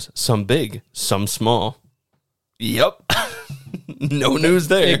dinos, some big, some small. Yep. No news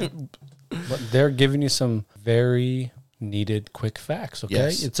there. But they're giving you some very needed quick facts, okay?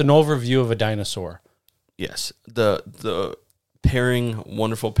 Yes. It's an overview of a dinosaur. Yes. The pairing,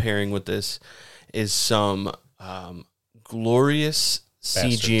 wonderful pairing with this is some glorious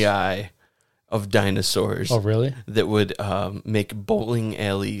Bastards. CGI of dinosaurs. Oh, really? That would make bowling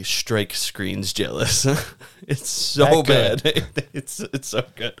alley strike screens jealous. It's so That bad. good. It's so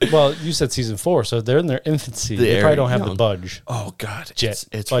good. Well, you said season 4, so they're in their infancy. They They're probably don't have the young. budge. Oh God, Jet.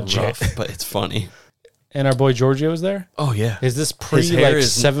 it's Budget. rough, but it's funny. And our boy Giorgio is there? Oh yeah, Is this pre His hair like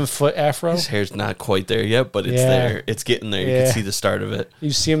is- 7-foot afro? his hair's not quite there yet, but it's Yeah. there. It's getting there. You Yeah. can see the start of it.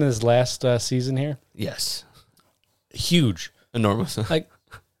 You see him in his last season here? Yes, Huge. enormous. Like,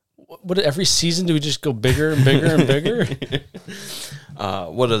 what every season do we just go bigger and bigger and bigger?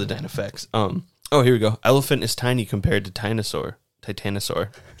 What are the dino facts? Oh, here we go. Elephant is tiny compared to Titanosaur. Titanosaur.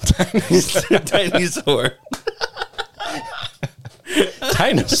 Dinosaur.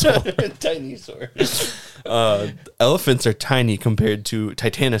 Dinosaur. Dinosaur. Elephants are tiny compared to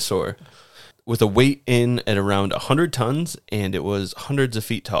Titanosaur, with a weight in at around 100 tons, and it was hundreds of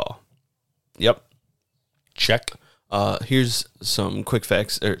feet tall. Yep. Check. Here's some quick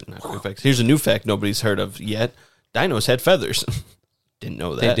facts, or not quick facts. Here's a new fact nobody's heard of yet. Dinos had feathers. Didn't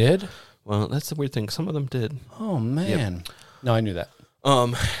know They that. did? Well, that's the weird thing. Some of them did. Oh, man. No, I knew that.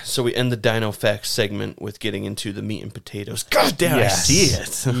 So we end the Dino Facts segment with getting into the meat and potatoes. God damn, Yes. I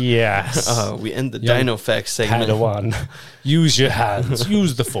see it. Yes. We end the Young Dino Facts segment. Padawan. Use your hands.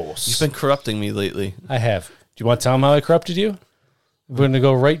 Use the force. You've been corrupting me lately. I have. Do you want to tell them how I corrupted you? We're going to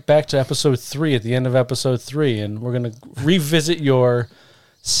go right back to episode 3 at the end of episode 3, and we're going to revisit your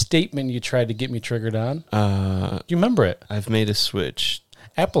statement you tried to get me triggered on. Do you remember it? I've made a switch.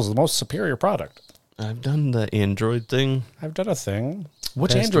 Apple's the most superior product. I've done the Android thing. I've done a thing.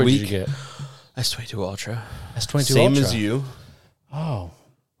 Which Past Android week. did you get? S22 Ultra. S22 Same Ultra. as you, Oh,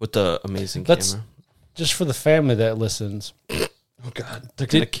 with the amazing Let's- camera. just for the family that listens. Oh God, they're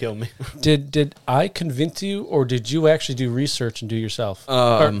gonna kill me. Did I convince you, or did you actually do research and do yourself?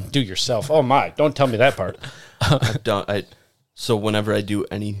 Or do yourself. Oh my! Don't tell me that part. I've done. So whenever I do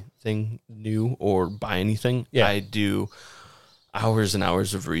anything new or buy anything, Yeah. I do hours and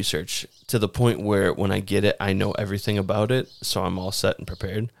hours of research to the point where when I get it, I know everything about it, so I'm all set and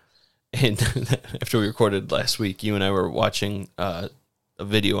prepared. And after we recorded last week, you and I were watching a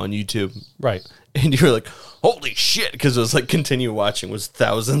video on YouTube, Right. and you were like, "Holy shit!" Because it was like continue watching was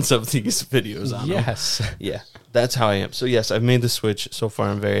thousands of these videos on them. Yes. Yeah, that's how I am. So yes, I've made the switch. So far,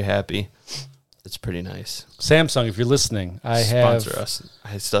 I'm very happy. It's pretty nice. Samsung, if you're listening, I have. Sponsor us.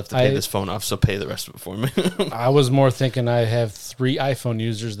 I still have to pay I- this phone off, so pay the rest of it for me. I was more thinking I have 3 iPhone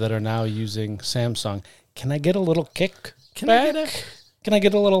users that are now using Samsung. Can I get a little kick? Can I back? Can I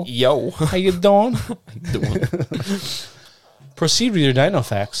get a little? Yo. How you doing? Proceed with your dino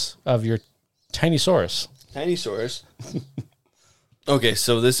facts of your Tinosaurus. Tinosaurus. Okay,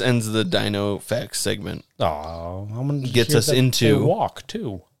 so this ends the Dino Facts segment. Oh, I'm gonna Gets hear us that into- they walk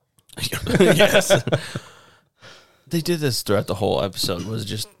too. Yes. They did this throughout the whole episode. Was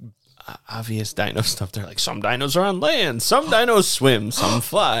just obvious dino stuff. They're like, some dinos are on land, some dinos swim, some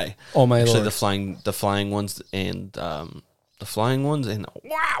fly. Oh my Actually, lord! the flying ones and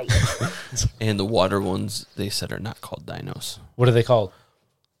wow, and the water ones they said are not called dinos. What are they called?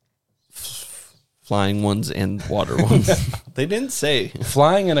 Flying ones and water ones. They didn't say.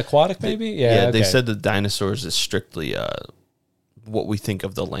 Flying and aquatic, maybe? Yeah. They okay. said the dinosaurs is strictly what we think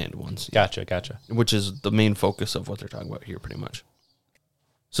of the land ones. Gotcha. Which is the main focus of what they're talking about here, pretty much.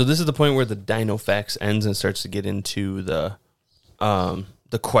 So this is the point where the Dino Facts ends and starts to get into the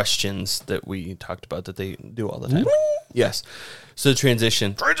questions that we talked about that they do all the time. Yes. So the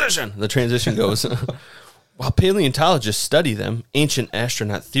transition goes. While paleontologists study them, ancient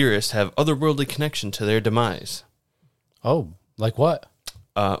astronaut theorists have otherworldly connection to their demise. Oh, like what?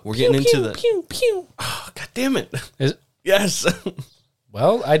 We're getting into the. pew pew. Oh, God damn it! Is Yes.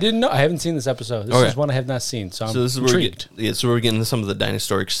 well, I didn't know. I haven't seen this episode. This Okay. is one I have not seen, so I'm So this is where intrigued. we're getting into some of the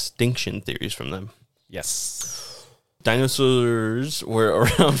dinosaur extinction theories from them. Yes. Dinosaurs were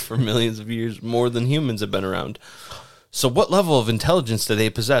around for millions of years, more than humans have been around. So what level of intelligence do they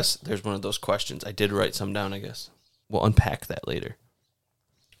possess? There's one of those questions. I did write some down, I guess. We'll unpack that later.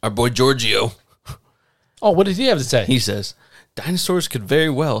 Our boy Giorgio, Oh, what did he have to say? he says, dinosaurs could very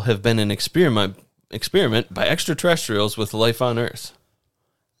well have been an experiment by extraterrestrials with life on Earth.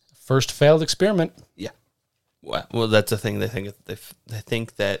 First failed experiment. Yeah. Well, that's the thing. They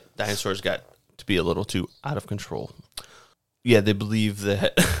think that dinosaurs got to be a little too out of control. Yeah, they believe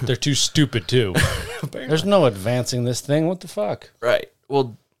that They're too stupid too. There's no advancing this thing. What the fuck? right.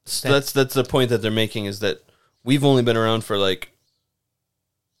 Well, so that's the point that they're making is that we've only been around for like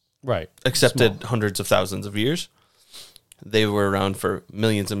Right. accepted hundreds of thousands of years. They were around for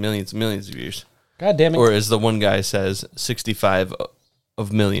millions and millions and millions of years. God damn it. Or as the one guy says, 65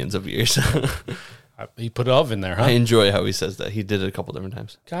 of millions of years. He put of in there, huh? I enjoy how he says that. He did it a couple different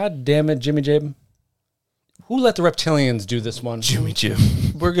times. God damn it, Jimmy Jim. Who let the reptilians do this one? Jimmy Jim.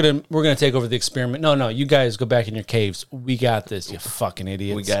 We're gonna take over the experiment. No, you guys go back in your caves. We got this, you fucking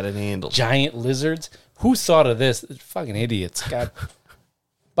idiots. We got it handled. Giant lizards. Who thought of this? Fucking idiots. God.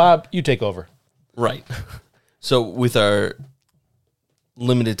 Bob, you take over. Right. So with our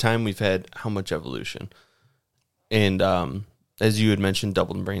limited time, we've had how much evolution? And as you had mentioned,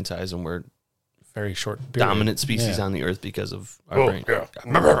 doubled in brain size, and we're Very short period. dominant species Yeah. on the earth because of our brain.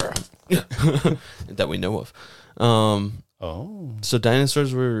 Yeah. That we know of. Oh. So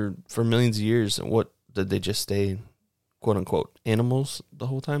dinosaurs were, for millions of years, what did they just stay, quote unquote, animals the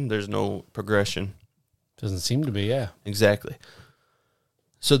whole time? There's no progression. Doesn't seem to be, yeah. Exactly.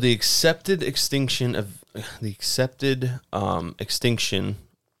 So the accepted extinction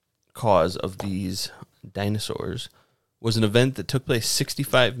cause of these dinosaurs was an event that took place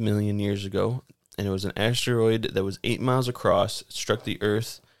 65 million years ago, and it was an asteroid that was 8 miles across. It struck the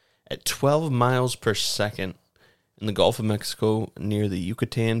Earth at 12 miles per second in the Gulf of Mexico near the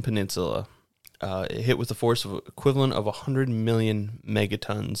Yucatan Peninsula. It hit with a force of equivalent of 100 million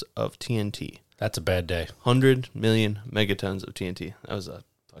megatons of TNT. That's a bad day. 100 million megatons of TNT. That was a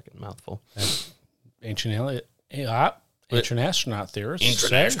fucking mouthful. Ancient astronaut theorist.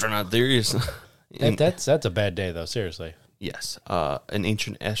 Ancient astronaut theories. That's a bad day, though, seriously. Yes. An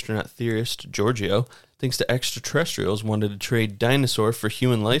ancient astronaut theorist, Giorgio, thinks the extraterrestrials wanted to trade dinosaur for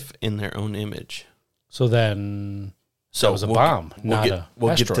human life in their own image. So then So that was a bomb, not a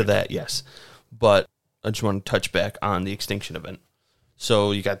We'll get to asteroid. that, yes. But I just want to touch back on the extinction event.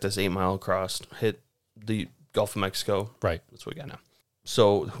 So you got this 8 mile across, hit the Gulf of Mexico. Right. That's what we got now.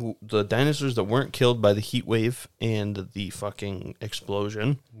 So the dinosaurs that weren't killed by the heat wave and the fucking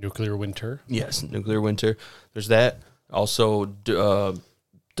explosion. Nuclear winter. Yes, nuclear winter. There's that. Also,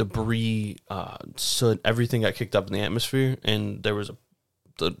 debris, soot, everything got kicked up in the atmosphere, and the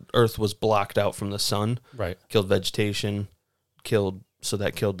Earth was blocked out from the sun. Right. Killed vegetation. So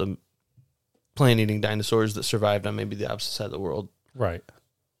that killed the plant-eating dinosaurs that survived on maybe the opposite side of the world. Right.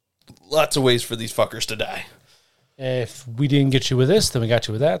 Lots of ways for these fuckers to die. If we didn't get you with this, then we got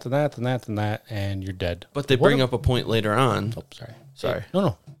you with that, then that, then that, then that, and you're dead. But they bring up a point later on. Oh, sorry. Sorry.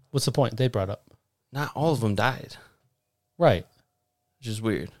 No. What's the point they brought up? Not all of them died, Right. which is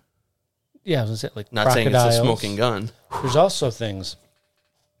weird. Yeah, I was going to say, like, Not saying it's crocodiles. a smoking gun. There's also things,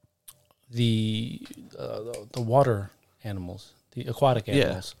 the water animals, the aquatic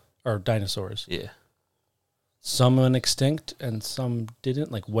animals, or dinosaurs. Yeah. Some went extinct and some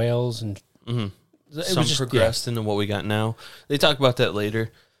didn't, like whales and... Mm-hmm. It Some was just, progressed into what we got now. They talk about that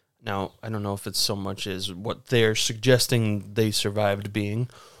later. Now, I don't know if it's so much as what they're suggesting they survived being,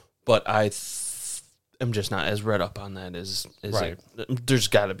 but I am just not as read up on that as Right. There's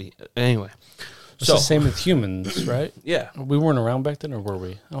got to be. Anyway. It's the same with humans, right? Yeah. We weren't around back then, or were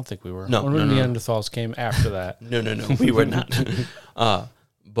we? I don't think we were. No, When no, no. Neanderthals came after that. No, we were not. Or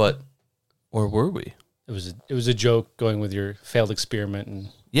were we? It was a joke going with your failed experiment. And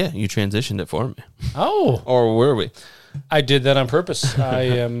Yeah, you transitioned it for me. oh, Or were we? I did that on purpose. I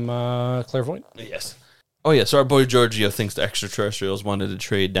am clairvoyant. Yes. Oh, yeah. So our boy Giorgio thinks the extraterrestrials wanted to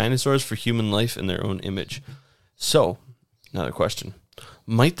trade dinosaurs for human life in their own image. So, another question.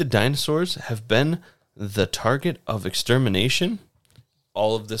 Might the dinosaurs have been the target of extermination?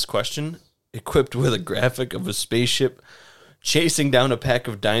 All of this question equipped with a graphic of a spaceship chasing down a pack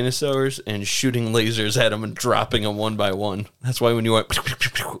of dinosaurs and shooting lasers at them and dropping them one by one. That's why when you went,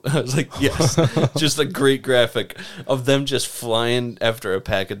 I was like, yes. Just a great graphic of them just flying after a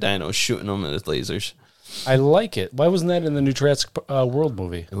pack of dinos, shooting them with lasers. I like it. Why wasn't that in the new Jurassic World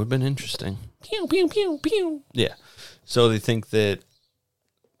movie? It would have been interesting. Pew, pew, pew, pew. Yeah. So they think that,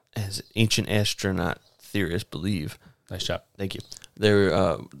 as ancient astronaut theorists believe, Nice job. thank you,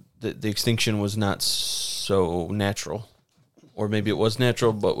 the extinction was not so natural. Or maybe it was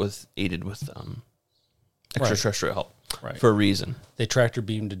natural, but aided with extraterrestrial help. Right. For a reason. They tractor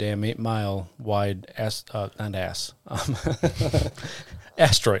beamed a damn 8 mile wide asteroid.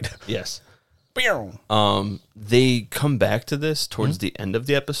 Yes. Pew. They come back to this towards the end of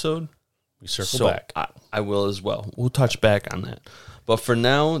the episode. We circle So back. I will as well. We'll touch back on that. But for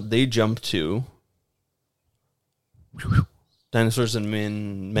now, they jump to Dinosaurs and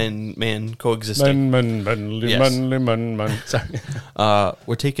man coexisting. Man. Sorry.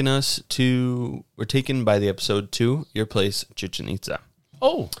 We're taken by the episode to your place, Chichen Itza.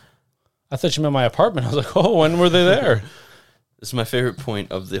 Oh, I thought you meant my apartment. I was like, oh, when were they there? This is my favorite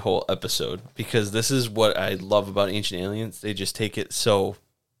point of the whole episode because this is what I love about Ancient Aliens. They just take it so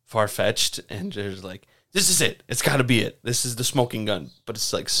far-fetched and there's like, this is it. It's got to be it. This is the smoking gun. But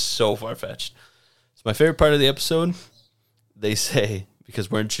it's like so far-fetched. It's my favorite part of the episode. They say,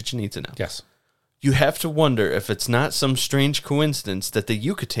 because we're in Chichen Itza now. Yes. You have to wonder if it's not some strange coincidence that the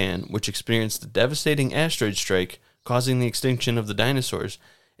Yucatan, which experienced the devastating asteroid strike causing the extinction of the dinosaurs,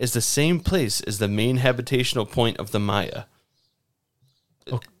 is the same place as the main habitational point of the Maya.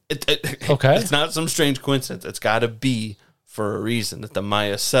 Okay. It's not some strange coincidence. It's got to be for a reason that the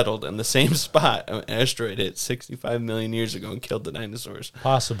Maya settled in the same spot an asteroid hit 65 million years ago and killed the dinosaurs.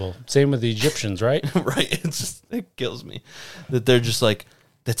 Possible. Same with the Egyptians, right? Right. It kills me that they're just like,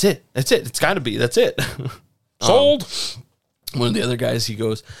 that's it. That's it. It's got to be. That's it. Sold. One of the other guys, he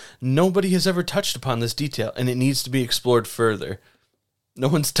goes, nobody has ever touched upon this detail, and it needs to be explored further. No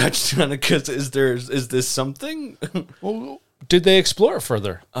one's touched on it because is this something? Well, did they explore it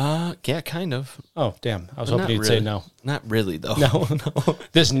further? Yeah, kind of. Oh, damn. I was But hoping not you'd say really. no. Not really, though. No.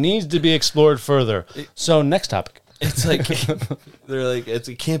 This needs to be explored further. So, next topic. It's like, they're like,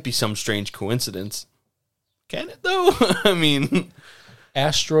 it can't be some strange coincidence. Can it, though? I mean,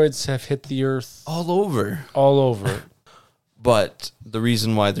 Asteroids have hit the Earth all over. all over. But the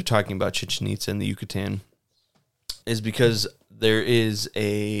reason why they're talking about Chichen Itza and the Yucatan is because there is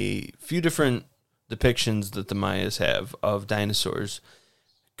a few different depictions that the Mayas have of dinosaurs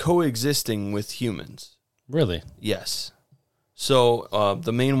coexisting with humans. Really? Yes. So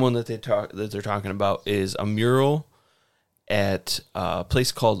the main one that they're talking about is a mural at a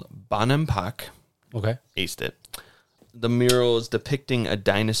place called Bonampak. Okay. Aced it. The mural is depicting a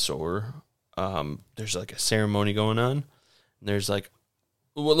dinosaur. There's like a ceremony going on. There's like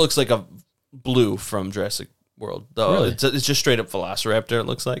what looks like a blue from Jurassic World. Really? It's just straight up Velociraptor, it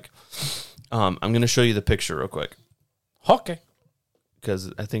looks like. I'm going to show you the picture real quick Okay.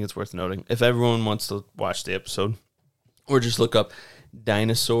 because I think it's worth noting. If everyone wants to watch the episode, or just look up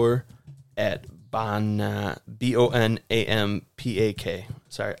dinosaur at Bonampak.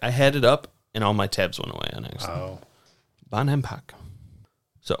 Sorry, I had it up and all my tabs went away on accident. Oh. Bonampak.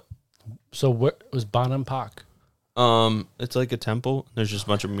 So what was Bonampak? It's like a temple. There's just a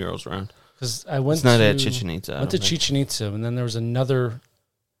bunch of murals around. Because I went It's not to, at Chichen Itza. went to Chichen Itza, and then there was another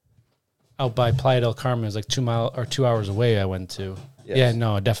out by Playa del Carmen. It was like 2 hours away. I went to. Yes. Yeah,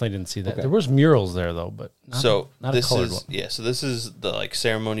 no, I definitely didn't see that. Okay. There was murals there though, but not a colored one. So this is the like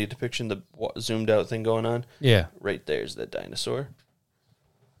ceremony depiction, the zoomed out thing going on. Yeah. Right there's the dinosaur.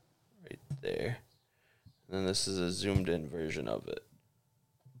 Right there. And then this is a zoomed in version of it.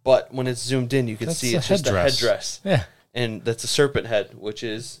 But when it's zoomed in, you can see it's just a headdress. Yeah. And that's a serpent head, which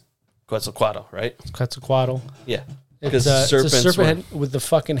is Quetzalcoatl, right? Quetzalcoatl. Yeah. It's a serpent head with the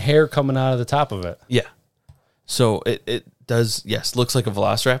fucking hair coming out of the top of it. Yeah. So it does, yes, looks like a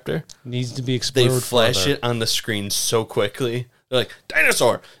velociraptor. Needs to be explored. They flash further. it on the screen so quickly. They're like,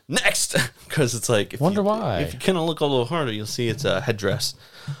 dinosaur, next! Because it's like... Wonder why. If you kind of look a little harder, you'll see it's a headdress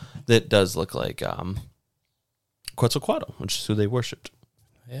that does look like Quetzalcoatl, which is who they worshipped.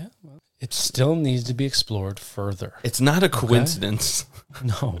 Yeah. Well, it still needs to be explored further. It's not a coincidence.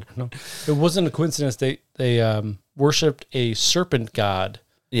 No. It wasn't a coincidence. They worshipped a serpent god.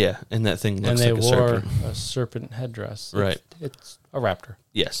 Yeah, and that thing And looks they like a wore serpent. a serpent headdress. Right. It's a raptor.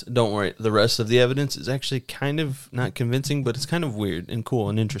 Yes, don't worry. The rest of the evidence is actually kind of not convincing, but it's kind of weird and cool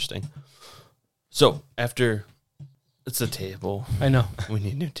and interesting. So, after... It's a table. I know. We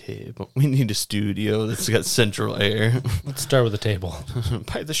need a new table. We need a studio that's got central air. Let's start with the table.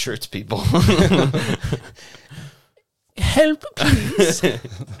 Buy the shirts, people. Help, please.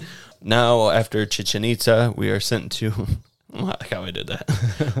 Now, after Chichen Itza, we are sent to... I like how I did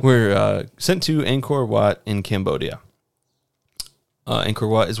that. We're sent to Angkor Wat in Cambodia. Angkor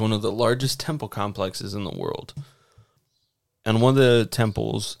Wat is one of the largest temple complexes in the world. And one of the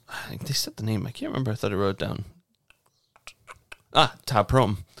temples... I think they said the name. I can't remember. I thought I wrote it down. Ta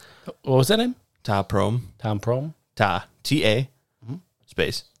Prohm. What was that name? Ta Prohm. Tom Prohm? Ta. T-A.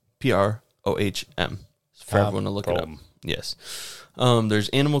 Space. P-R-O-H-M. For everyone to look it up. Prohm. Yes. There's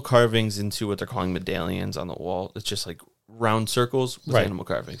animal carvings into what they're calling medallions on the wall. It's just like round circles with Right. animal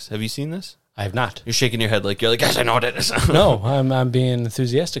carvings. Have you seen this? I have not. You're shaking your head like, you're like, yes, I know what it is. No, I'm being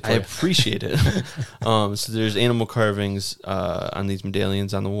enthusiastic for I you. appreciate it. So there's animal carvings on these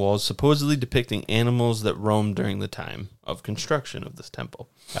medallions on the walls, supposedly depicting animals that roamed during the time of construction of this temple.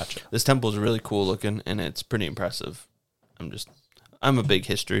 Gotcha. This temple is really cool looking, and it's pretty impressive. I'm a big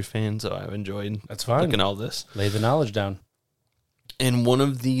history fan, so I've enjoyed That's fine. looking at all this. Lay the knowledge down. And one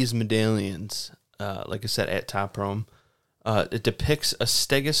of these medallions, like I said, at Top Rome, it depicts a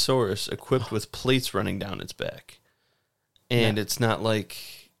Stegosaurus equipped with plates running down its back. And it's not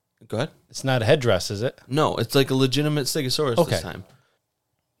like... Go ahead. It's not a headdress, is it? No, it's like a legitimate Stegosaurus this time.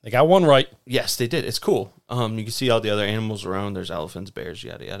 They got one right. Yes, they did. It's cool. You can see all the other animals around. There's elephants, bears,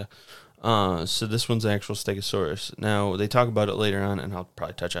 yada, yada. So this one's an actual Stegosaurus. Now, they talk about it later on, and I'll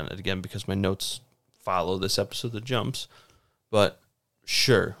probably touch on it again because my notes follow this episode that jumps. But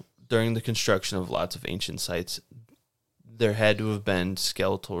sure, during the construction of lots of ancient sites, there had to have been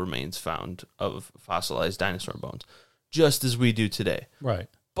skeletal remains found of fossilized dinosaur bones, just as we do today. Right.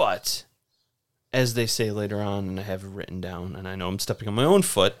 But, as they say later on, and I have it written down, and I know I'm stepping on my own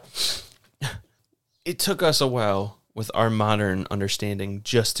foot, it took us a while with our modern understanding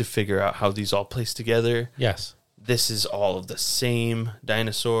just to figure out how these all place together. Yes. This is all of the same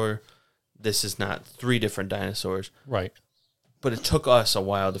dinosaur. This is not 3 different dinosaurs. Right. But it took us a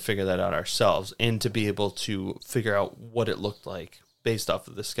while to figure that out ourselves and to be able to figure out what it looked like based off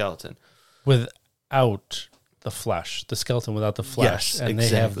of the skeleton. Without the flesh, the skeleton without the flesh. Yes, and exactly.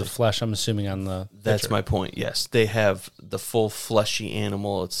 they have the flesh, I'm assuming, on the That's picture. my point, yes. They have the full fleshy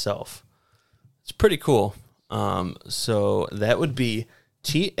animal itself. It's pretty cool. So that would be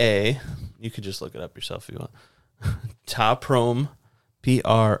TA. You could just look it up yourself if you want. Toprohm,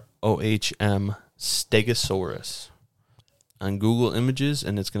 PROHM, Stegosaurus. On Google Images,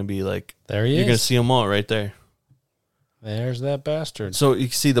 and it's going to be like... There he is. You're going to see them all right there. There's that bastard. So you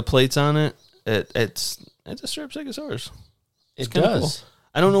can see the plates on it. It's a straight Stegosaurus. It kinda does. cool.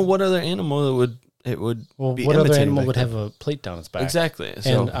 I don't know what other animal it would Well, be what other imitating animal like would that. have a plate down its back? Exactly.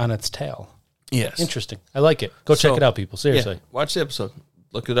 So, And on its tail. yes. Interesting. I like it. Go check So, it out, people. Seriously. Yeah, watch the episode.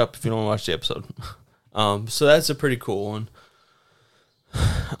 Look it up if you don't want to watch the episode. So that's a pretty cool one.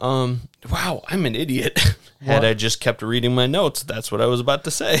 Wow, I'm an idiot. Had What? I just kept reading my notes, that's what I was about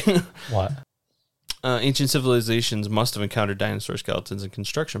to say. What? Ancient civilizations must have encountered dinosaur skeletons in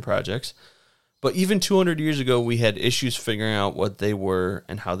construction projects, but even 200 years ago, we had issues figuring out what they were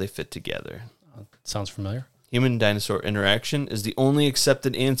and how they fit together. Sounds familiar. Human-dinosaur interaction is the only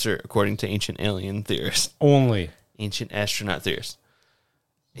accepted answer, according to ancient alien theorists. Only. Ancient astronaut theorists.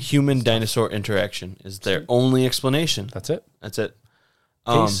 Human-dinosaur interaction is their only explanation. That's it. That's it.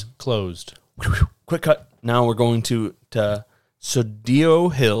 Case closed. Quick cut. Now we're going to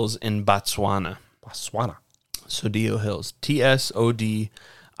Sodio Hills in Botswana. Botswana. Sodio Hills. TSODILO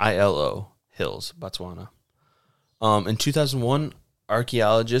Hills, Botswana. In 2001,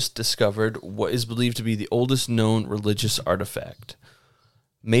 archaeologists discovered what is believed to be the oldest known religious artifact.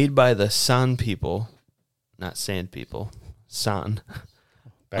 Made by the San people, not Sand people, San.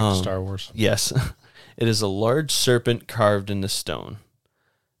 Back to Star Wars. Yes. It is a large serpent carved into stone.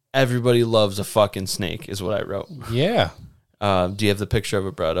 Everybody loves a fucking snake, is what I wrote. Yeah. Do you have the picture of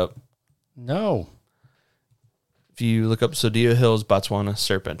it brought up? No. If you look up Sodio Hills, Botswana,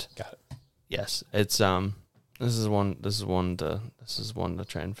 serpent. Got it. Yes, it's This is one to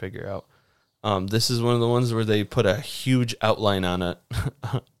try and figure out. This is one of the ones where they put a huge outline on it,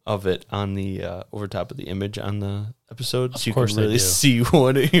 of it on the over top of the image on the episode, so you can really see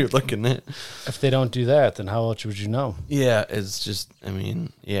what you're looking at. If they don't do that, then how much would you know? Yeah, it's just, I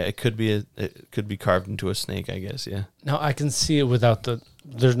mean, yeah, it could be carved into a snake, I guess. Yeah. No, I can see it without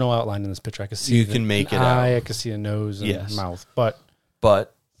there's no outline in this picture. I can see You can make an it eye, out. I can see a nose and Yes. mouth, but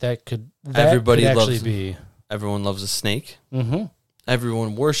That everybody loves actually be. Everyone loves a snake. Mm-hmm.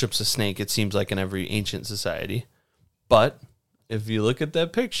 Everyone worships a snake, it seems like, in every ancient society. But if you look at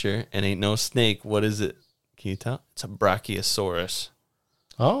that picture and ain't no snake, what is it? Can you tell? It's a Brachiosaurus.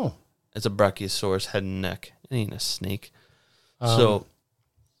 Oh. It's a Brachiosaurus head and neck. It ain't a snake.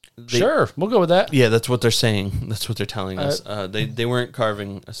 Sure, we'll go with that. Yeah, that's what they're saying. That's what they're telling us. They weren't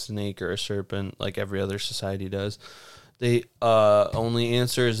carving a snake or a serpent like every other society does. They only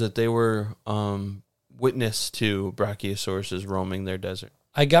answer is that they were witness to Brachiosauruses roaming their desert.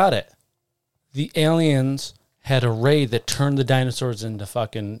 I got it. The aliens had a ray that turned the dinosaurs into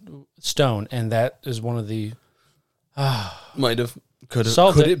fucking stone, and that is one of the... Might have. Could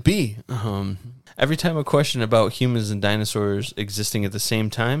Solved it be? Every time a question about humans and dinosaurs existing at the same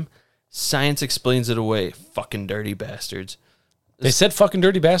time, science explains it away. Fucking dirty bastards. They said fucking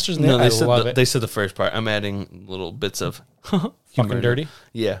dirty bastards, and No, I love it. they said the first part. I'm adding little bits of Fucking dirty?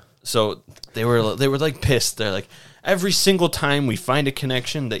 Yeah. So they were like pissed. They're like, every single time we find a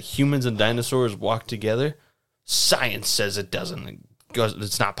connection that humans and dinosaurs walk together, science says it doesn't.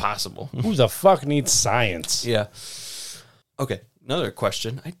 It's not possible. Who the fuck needs science? Yeah. Okay. Another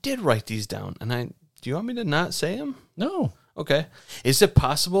question. I did write these down, and I Do you want me to not say them? No. Okay. Is it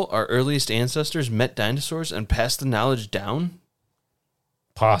possible our earliest ancestors met dinosaurs and passed the knowledge down?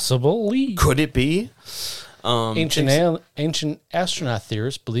 Possibly. Could it be? Ancient astronaut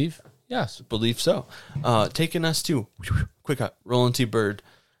theorists believe yes. Believe so. Taking us to quick cut. Roland T. Byrd.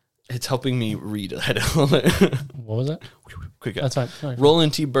 It's helping me read that a little bit. What was that? Quick cut. That's fine. All right.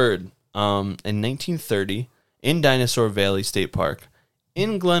 Roland T. Byrd. In 1930, in Dinosaur Valley State Park,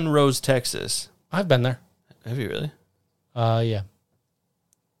 in Glen Rose, Texas. I've been there. Have you really? Yeah.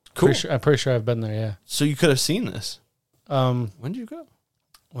 Cool. I'm pretty sure I've been there. Yeah. So you could have seen this. When did you go?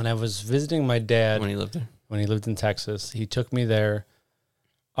 When I was visiting my dad When he lived there. when he lived in Texas, he took me there.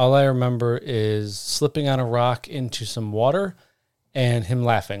 All I remember is slipping on a rock into some water and him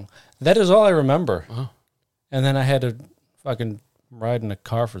laughing. That is all I remember. Oh. And then I had to fucking ride in a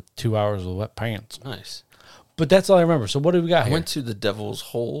car for 2 hours with wet pants. Nice. But that's all I remember. So what do we got I here? went to the Devil's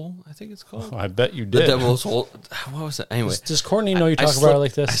Hole, I think it's called. Oh, I bet you The did. Devil's Hole. What was it? Anyway. Does Courtney know you I talk about it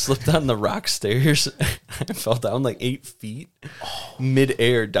like I this? slipped down the rock stairs. I fell down like 8 feet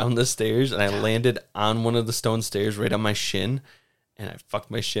midair down the stairs, and I landed on one of the stone stairs right on my shin, and I fucked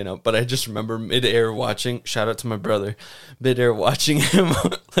my shin up. But I just remember midair watching, shout out to my brother, midair watching him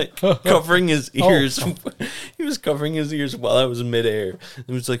like covering his ears. He was covering his ears while I was midair. It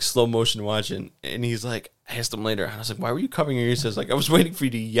was like slow motion watching, and he's like, I asked him later, I was like, why were you covering your ears? He was like, I was waiting for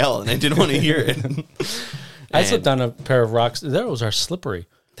you to yell, and I didn't want to hear it. I slipped down a pair of rocks. Those are slippery.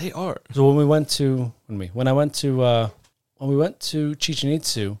 They are. So when we went to Chichen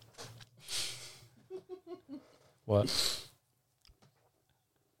Itza, what?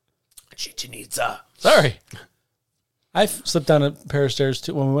 Chichen Itza. Sorry, I slipped down a pair of stairs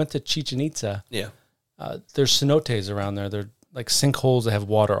too. When we went to Chichen Itza, Yeah. there's cenotes around there. They're like sinkholes that have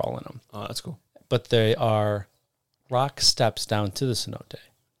water all in them, Oh, that's cool. but they are rock steps down to the cenote.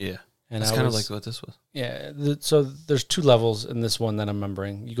 Yeah. And That's kind of like what this was. Yeah. So there's 2 levels in this one that I'm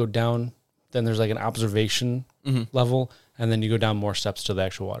remembering. You go down, then there's like an observation level, and then you go down more steps to the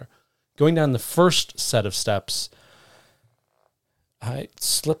actual water. Going down the first set of steps, I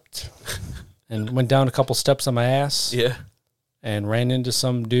slipped and went down a couple steps on my ass Yeah. and ran into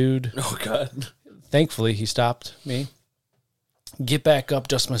some dude. Oh, God. Thankfully, he stopped me. Get back up,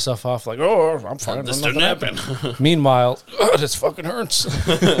 dust myself off, like, oh, I'm fine. This Nothing didn't happened. Meanwhile, this fucking hurts.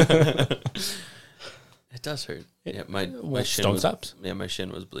 It does hurt. Yeah, my shin stone was, stops. Yeah, my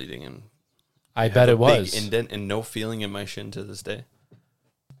shin was bleeding, and I bet it was. big indent and no feeling in my shin to this day.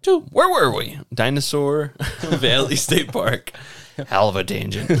 Where were we? Dinosaur Valley State Park. Hell of a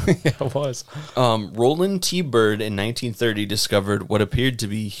tangent. Yeah, it was. Roland T. Byrd in 1930 discovered what appeared to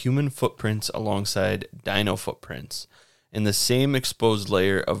be human footprints alongside dino footprints in the same exposed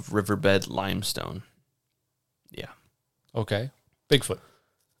layer of riverbed limestone. Yeah. Okay. Bigfoot.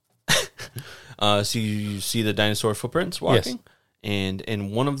 So you see the dinosaur footprints walking? Yes. And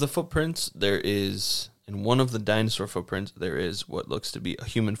in one of the dinosaur footprints, there is what looks to be a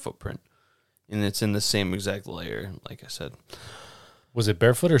human footprint. And it's in the same exact layer, like I said. Was it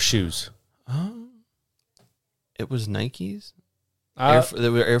barefoot or shoes? It was Nikes. They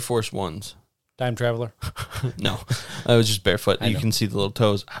were Air Force Ones. Time traveler? No, I was just barefoot. You can see the little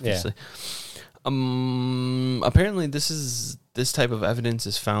toes, obviously. Yeah. Apparently, this type of evidence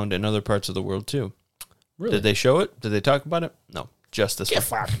is found in other parts of the world too. Really? Did they show it? Did they talk about it? No, just this. Get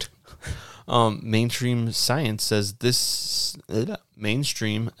fucked. Mainstream science says this.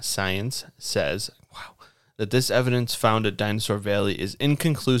 Mainstream science says, wow, that this evidence found at Dinosaur Valley is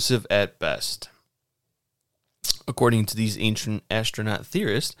inconclusive at best. According to these ancient astronaut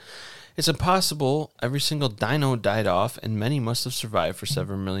theorists, it's impossible every single dino died off, and many must have survived for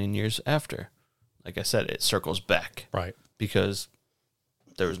several million years after. Like I said, it circles back. Right. Because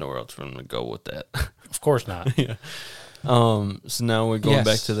there was nowhere else for them to go with that. Of course not. Yeah. So now we're going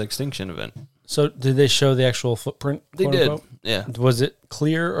back to the extinction event. So did they show the actual footprint? They did. Unquote? Yeah. Was it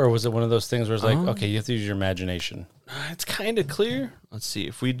clear, or was it one of those things where it's like, okay, you have to use your imagination? It's kind of clear. Let's see.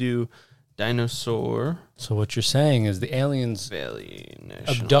 If we do dinosaur. So what you're saying is the aliens Valley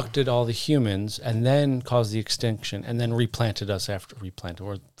National. abducted all the humans and then caused the extinction and then replanted us after replanted.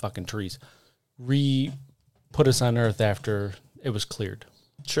 We're fucking trees. Put us on Earth after it was cleared.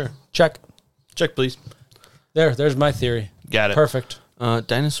 Sure. Check, please. There's my theory. Got it. Perfect.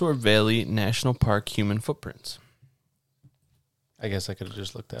 Dinosaur Valley National Park human footprints. I guess I could have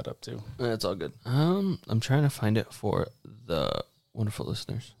just looked that up too. That's all good. I'm trying to find it for the wonderful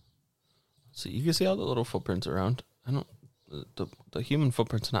listeners. So you can see all the little footprints around. The human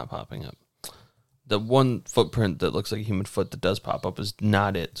footprint's not popping up. The one footprint that looks like a human foot that does pop up is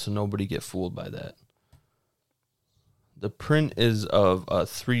not it, so nobody get fooled by that. The print is of a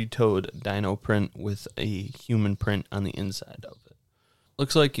 3-toed dino print with a human print on the inside of it.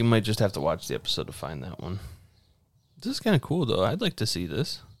 Looks like you might just have to watch the episode to find that one. This is kind of cool, though. I'd like to see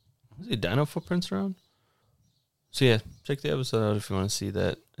this. Is there dino footprints around? So, yeah, check the episode out if you want to see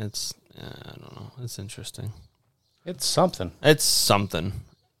that. It's, I don't know. It's interesting. It's something. It's something.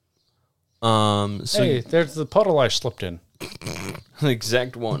 Hey, there's the puddle I slipped in. The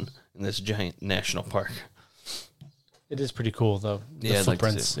exact one in this giant national park. It is pretty cool, though. The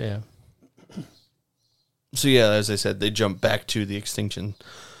footprints, yeah. So, yeah, as I said, they jump back to the extinction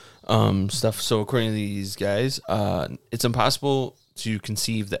stuff. So, according to these guys, it's impossible to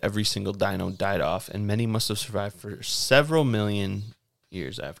conceive that every single dino died off, and many must have survived for several million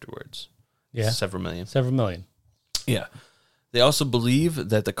years afterwards. Yeah. Several million. Several million. Yeah. They also believe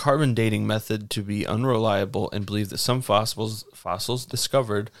that the carbon dating method to be unreliable and believe that some fossils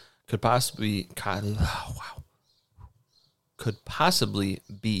discovered could possibly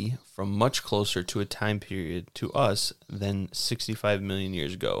be from much closer to a time period to us than 65 million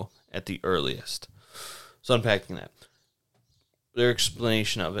years ago at the earliest. So unpacking that. Their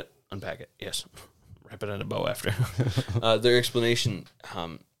explanation of it, unpack it, yes. Wrap it in a bow after. Their explanation,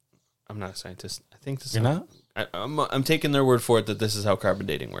 I'm not a scientist. I think this You're not? I'm taking their word for it that this is how carbon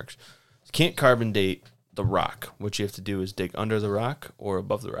dating works. You can't carbon date the rock. What you have to do is dig under the rock or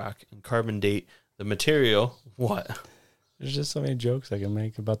above the rock and carbon date the material. What? There's just so many jokes I can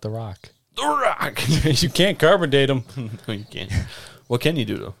make about the rock. The rock! You can't carbon date them. No, you can't. What can you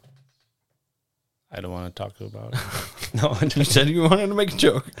do, though? I don't want to talk about it. No, You said you wanted to make a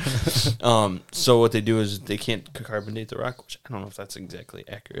joke. So what they do is they can't carbon date the rock, which I don't know if that's exactly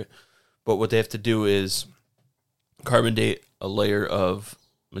accurate. But what they have to do is carbon date a layer of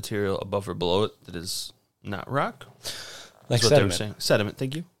material above or below it that is not rock. Like what sediment. They were saying. Sediment,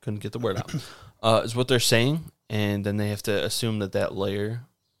 thank you. Couldn't get the word out. Is what they're saying, and then they have to assume that layer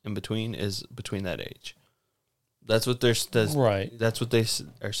in between is between that age. That's what they're right. That's what they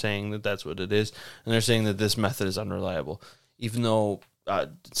are saying, that's what it is, and they're saying that this method is unreliable, even though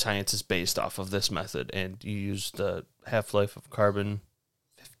science is based off of this method, and you use the half-life of carbon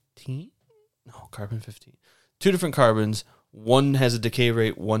 15. Two different carbons. One has a decay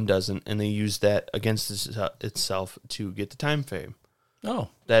rate, one doesn't, and they use that against itself to get the time frame. Oh.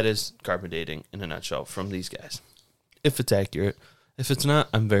 That is carbon dating in a nutshell from these guys. If it's accurate. If it's not,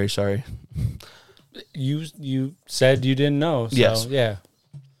 I'm very sorry. You said you didn't know. So, yes. Yeah.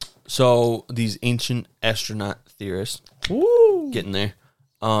 So these ancient astronaut theorists, getting there.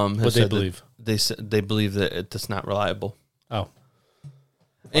 What they believe? They believe that it's not reliable. Oh.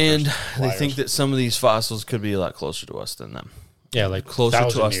 And they think that some of these fossils could be a lot closer to us than them. Yeah, like closer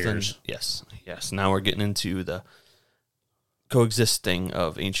to us years. than yes. Now we're getting into the coexisting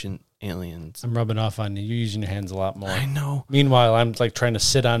of ancient aliens. I'm rubbing off on you. You're using your hands a lot more. I know. Meanwhile, I'm like trying to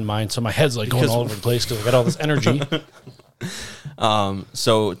sit on mine, so my head's like going all over the place because I got all this energy.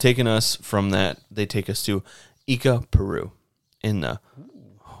 So taking us from that, they take us to Ica, Peru, in the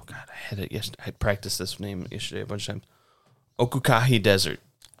I had it yesterday. I practiced this name yesterday a bunch of times. Okukahi Desert.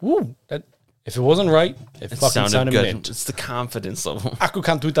 Woo! That if it wasn't right, it fucking sounded good. mint. It's the confidence level. Aku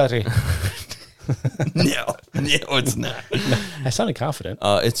kan tutare. No, it's not. I sounded confident.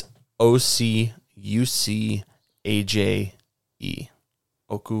 It's OCUCAJE.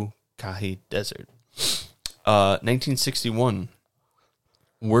 Okukahi Desert. 1961.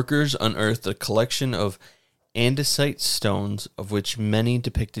 Workers unearthed a collection of andesite stones, of which many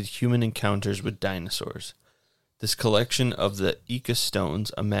depicted human encounters with dinosaurs. This collection of the Ica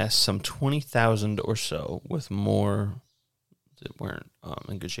stones amassed some 20,000 or so, with more that weren't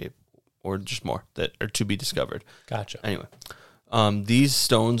in good shape, or just more that are to be discovered. Gotcha. Anyway, these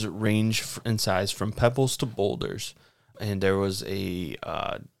stones range in size from pebbles to boulders, and there was I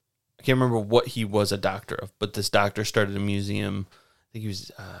can't remember what he was a doctor of, but this doctor started a museum. I think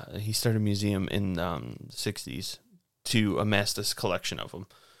he started a museum in the 60s to amass this collection of them.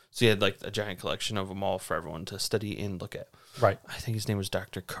 So he had like a giant collection of them all for everyone to study and look at. Right. I think his name was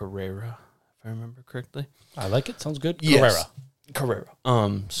Dr. Carrera, if I remember correctly. I like it. Sounds good. Yes. Carrera.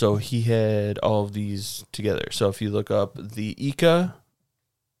 So he had all of these together. So if you look up the Ica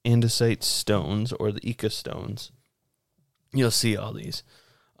andesite stones or the Ica stones, you'll see all these.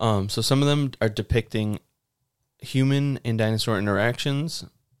 So some of them are depicting human and dinosaur interactions,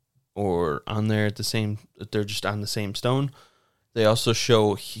 or on there they're just on the same stone. They also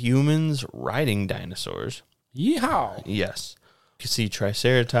show humans riding dinosaurs. Yeehaw! Yes. You can see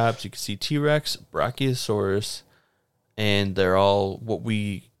Triceratops, you can see T-Rex, Brachiosaurus, and they're all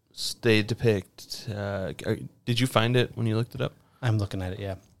they depict. Did you find it when you looked it up? I'm looking at it,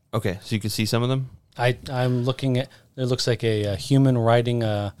 yeah. Okay, so you can see some of them? I'm looking at. It looks like a human riding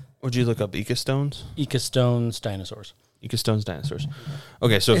Would you look up Ecostones? Ecostones dinosaurs. Ecostones dinosaurs.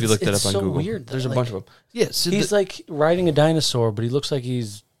 Okay, so if you look that up on Google, weird, there's a bunch of them. Yes, he's like riding a dinosaur, but he looks like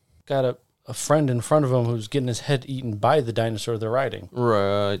he's got a friend in front of him who's getting his head eaten by the dinosaur they're riding.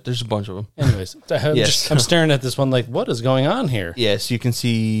 Right, there's a bunch of them. Anyways, I'm staring at this one like, what is going on here? Yes, you can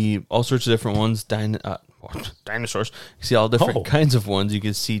see all sorts of different ones. Dinosaurs. You can see all different kinds of ones. You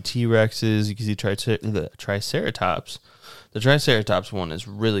can see T-Rexes. You can see Triceratops. The Triceratops one is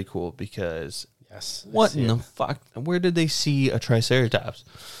really cool because what in the fuck? Where did they see a Triceratops?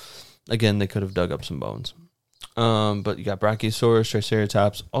 Again, they could have dug up some bones. But you got Brachiosaurus,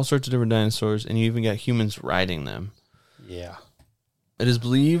 Triceratops, all sorts of different dinosaurs, and you even got humans riding them. Yeah. It is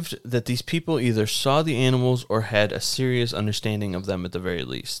believed that these people either saw the animals or had a serious understanding of them at the very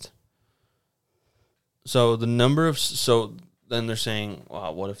least. So then they're saying,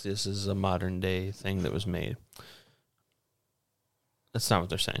 wow, what if this is a modern day thing that was made? That's not what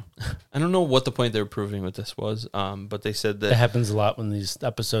they're saying. I don't know what the point they were proving with this was, but they said that... It happens a lot when these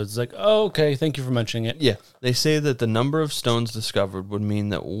episodes, like, oh, okay, thank you for mentioning it. Yeah. They say that the number of stones discovered would mean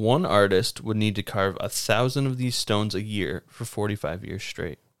that one artist would need to carve 1,000 of these stones a year for 45 years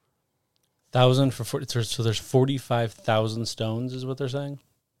straight. 1,000 for 40... So there's 45,000 stones is what they're saying?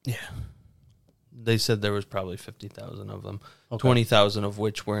 Yeah. They said there was probably 50,000 of them, okay. 20,000 of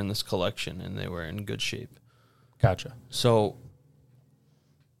which were in this collection, and they were in good shape. Gotcha. So...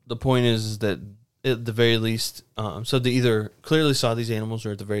 the point is that at the very least, so they either clearly saw these animals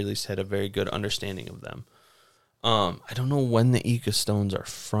or at the very least had a very good understanding of them. I don't know when the Ecostones are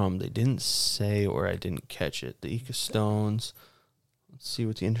from. They didn't say, or I didn't catch it. The Ecostones, let's see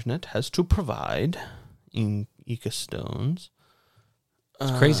what the internet has to provide in Ecostones.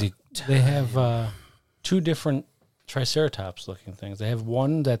 It's crazy. They have two different Triceratops looking things. They have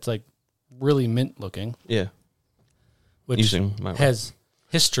one that's like really mint looking. Yeah. Which has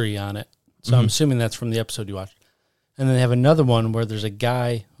history on it. So I'm assuming that's from the episode you watched. And then they have another one where there's a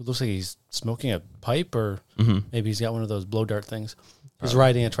guy who looks like he's smoking a pipe or maybe he's got one of those blow dart things. He's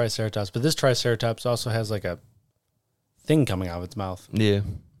riding a Triceratops. But this Triceratops also has like a thing coming out of its mouth. Yeah.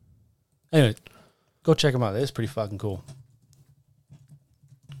 Anyway, go check them out. It's pretty fucking cool.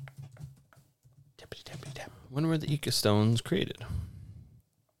 When were the Ecostones created?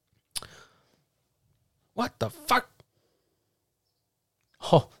 What the fuck?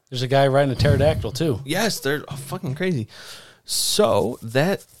 Oh, there's a guy riding a pterodactyl, too. Yes, they're fucking crazy. So,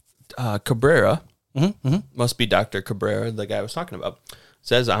 that Cabrera must be Dr. Cabrera, the guy I was talking about.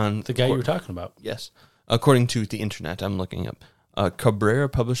 Says on... The guy you were talking about. Yes. According to the internet, I'm looking up. Cabrera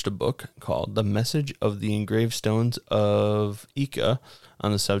published a book called The Message of the Engraved Stones of Ica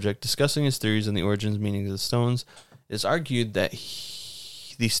on the subject, discussing his theories on the origins and meanings of the stones. It is argued that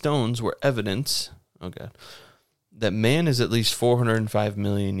these stones were evidence... Oh, God. That man is at least 405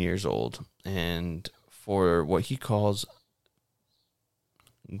 million years old, and for what he calls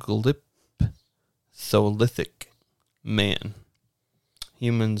glyptolithic man,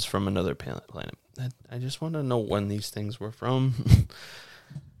 humans from another planet. I just want to know when these things were from.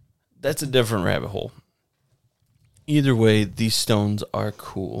 That's a different rabbit hole. Either way, these stones are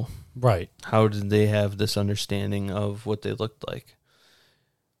cool. Right. How did they have this understanding of what they looked like?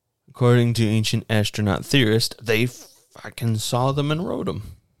 According to ancient astronaut theorists, they fucking saw them and wrote them.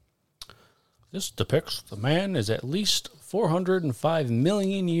 This depicts the man is at least 405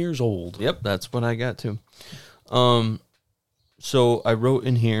 million years old. Yep, that's what I got too. So I wrote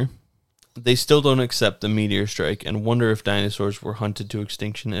in here, they still don't accept the meteor strike and wonder if dinosaurs were hunted to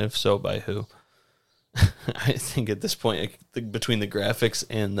extinction, and if so, by who. I think at this point, between the graphics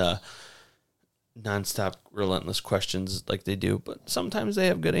and the nonstop relentless questions like they do, but sometimes they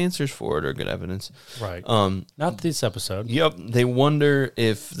have good answers for it or good evidence. Right. Not this episode. Yep. They wonder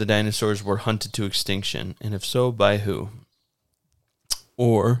if the dinosaurs were hunted to extinction, and if so, by who?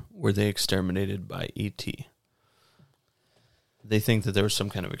 Or were they exterminated by E.T.? They think that there was some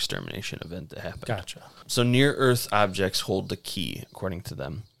kind of extermination event that happened. Gotcha. So near-Earth objects hold the key, according to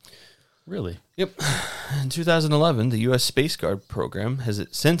them. Really? Yep. In 2011, the U.S. Space Guard program has,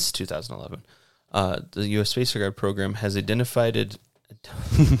 since 2011, the U.S. Space Guard program has identified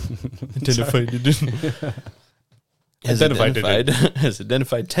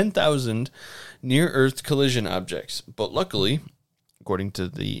 10,000 near-Earth collision objects. But luckily, according to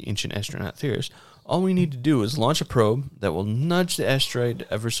the ancient astronaut theorists, all we need to do is launch a probe that will nudge the asteroid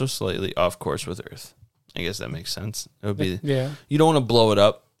ever so slightly off course with Earth. I guess that makes sense. It would be. Yeah. You don't want to blow it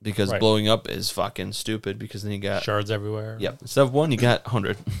up because right. blowing up is fucking stupid because then you got shards everywhere. Yep. Instead of one, you got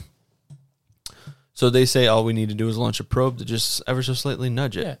 100. So they say all we need to do is launch a probe to just ever so slightly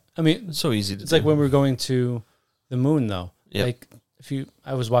nudge it. Yeah. I mean, It's so easy to it's do. like when we were going to the moon, though. Yep. Like,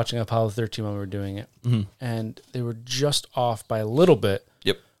 I was watching Apollo 13 when we were doing it, and they were just off by a little bit.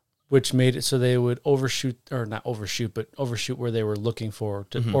 Yep. Which made it so they would overshoot where they were looking for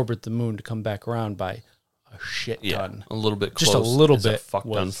to orbit the moon to come back around by a shit ton. A little bit close. Just a little is bit fuck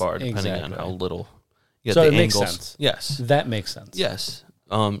ton was- far, depending on exactly. how little. You So got it the makes angles. sense. Yes. That makes sense. Yes.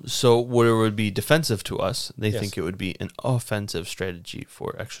 So what it would be defensive to us, they Yes. think it would be an offensive strategy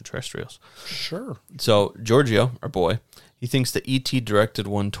for extraterrestrials. Sure. So Giorgio, our boy, he thinks that ET directed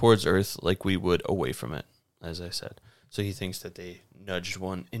one towards Earth like we would away from it, as I said. So he thinks that they nudged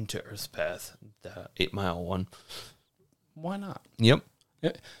one into Earth's path, the 8-mile one. Why not? Yep.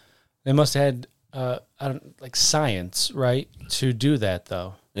 They must have had science, right, to do that,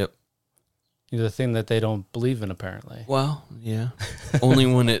 though. Yep. The thing that they don't believe in, apparently. Well, yeah. Only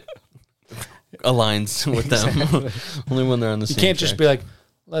when it aligns with them. Only when they're on the same You can't just be like,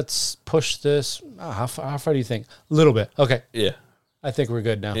 let's push this. Oh, how far do you think? A little bit. Okay. Yeah. I think we're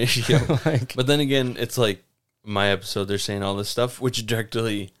good now. Yeah. Like, But then again, it's like my episode, they're saying all this stuff, which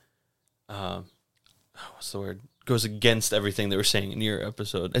directly, what's the word? Goes against everything they were saying in your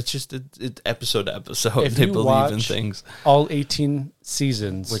episode. It's just it's episode to episode. If They you believe in watch things, all 18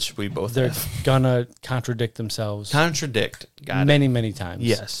 seasons, which we both they're have. gonna contradict themselves Contradict. Got it. many times.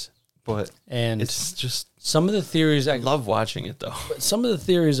 Yes. But And it's just, some of the theories, I love watching it though. some of the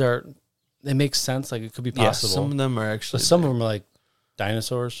theories they make sense. Like, it could be Yes, possible. some of them are actually. But some of them are like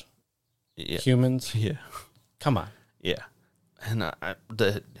dinosaurs, Yeah. humans. Yeah. Come on. Yeah. And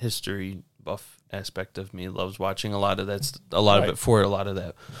the history buff aspect of me loves watching a lot of that. A lot of it for a lot of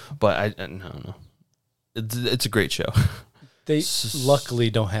that. But I no. It's a great show. They luckily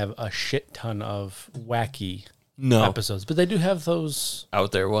don't have a shit ton of wacky No. episodes, but they do have those.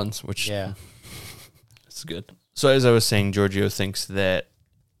 Out there ones, which Yeah. it's good. So as I was saying, Giorgio thinks that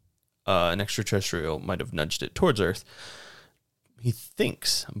an extraterrestrial might have nudged it towards Earth. He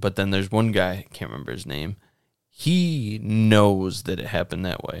thinks, but then there's one guy, I can't remember his name. He knows that it happened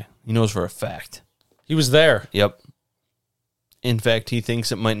that way. He knows for a fact. He was there. Yep. In fact, he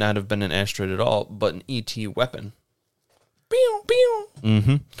thinks it might not have been an asteroid at all, but an ET weapon. Pew, pew.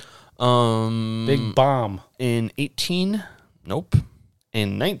 Mm-hmm. Big bomb. In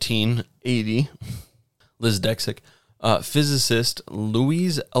 1980, Liz Dexick, physicist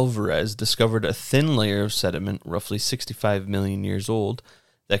Luis Alvarez discovered a thin layer of sediment, roughly 65 million years old,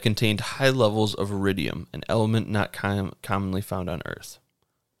 that contained high levels of iridium, an element not commonly found on Earth,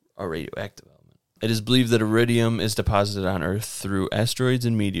 a radioactive element. It is believed that iridium is deposited on Earth through asteroids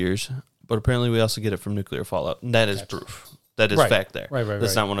and meteors, but apparently we also get it from nuclear fallout. And that is proof. That is fact there. Right.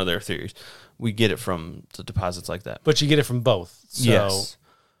 That's not one of their theories. We get it from the deposits like that. But you get it from both. So Yes.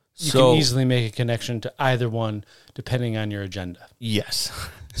 you can easily make a connection to either one depending on your agenda. Yes.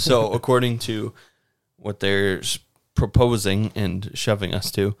 So according to what they're proposing and shoving us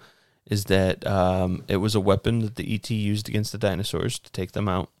to, is that it was a weapon that the ET used against the dinosaurs to take them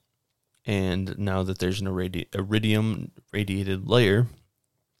out. And now that there's an iridium radiated layer,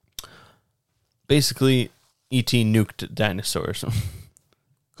 basically ET nuked dinosaurs.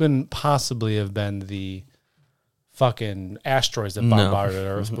 Couldn't possibly have been the fucking asteroids that bombarded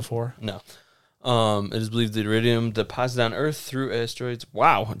Earth before. No. It is believed that iridium deposited on Earth through asteroids.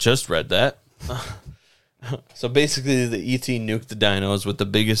 Wow, just read that. So basically, the ET nuked the dinos with the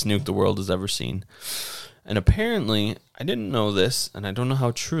biggest nuke the world has ever seen. And apparently, I didn't know this, and I don't know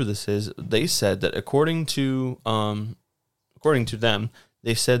how true this is. They said that according to them,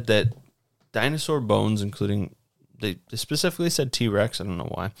 they said that dinosaur bones, including they specifically said T-Rex. I don't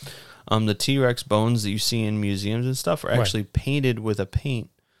know why. The T-Rex bones that you see in museums and stuff are actually painted with a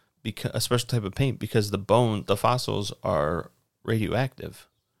special type of paint, because the fossils are radioactive.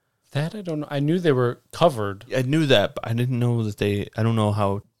 That I don't know. I knew they were covered. I knew that, but I didn't know that I don't know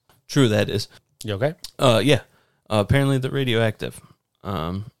how true that is. You okay? Yeah. Apparently they're radioactive.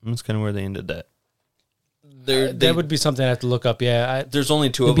 That's kind of where they ended that. That would be something I have to look up. Yeah. There's only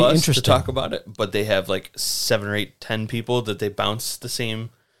two it'd of be us to interesting. talk about it, but they have like 7 or 8, 10 people that they bounce the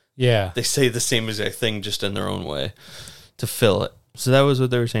same. Yeah. They say the same exact thing just in their own way to fill it. So that was what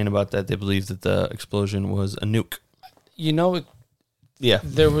they were saying about that. They believed that the explosion was a nuke. You know, Yeah.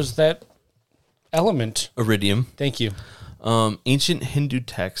 there was that element. Iridium. Thank you. Ancient Hindu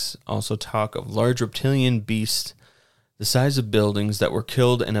texts also talk of large reptilian beasts the size of buildings that were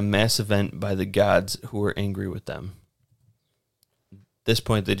killed in a mass event by the gods who were angry with them. At this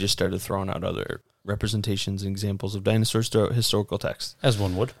point, they just started throwing out other representations and examples of dinosaurs throughout historical texts. As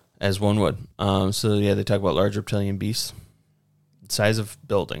one would. As one would. So, yeah, they talk about large reptilian beasts, size of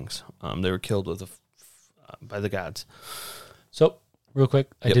buildings. They were killed with a by the gods. So, real quick,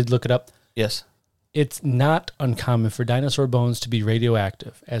 I did look it up. Yes. It's not uncommon for dinosaur bones to be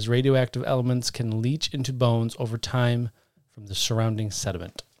radioactive, as radioactive elements can leach into bones over time from the surrounding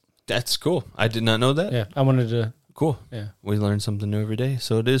sediment. That's cool. I did not know that. Yeah, I wanted to... Cool. Yeah. We learn something new every day.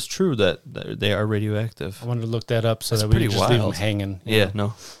 So it is true that they are radioactive. I wanted to look that up so That's that we pretty could just leave them wild. hanging. Yeah,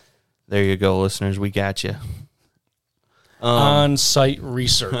 no. There you go, listeners. We got you. On-site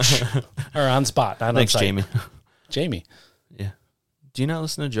research. Or on spot, not Thanks, on site. Jamie. Jamie. Yeah. Do you not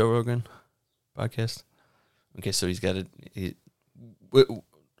listen to Joe Rogan podcast? Okay, so he's got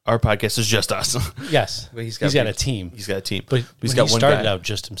our podcast is just us. Yes. But he's got a team. He's got a team. But he's he got one started guy. out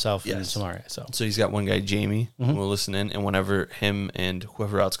just himself and Samaria. So he's got one guy, Jamie, who will listen in, and whenever him and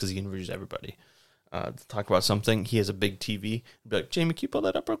whoever else, because he interviews everybody, talk about something, he has a big TV. Be like, Jamie, can you pull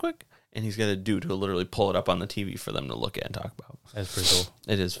that up real quick? And he's got a dude who'll literally pull it up on the TV for them to look at and talk about. that's pretty cool.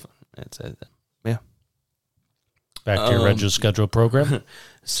 It is fun. It's yeah. Back to your regular schedule program.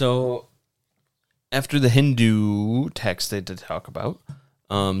 So after the Hindu text they did talk about,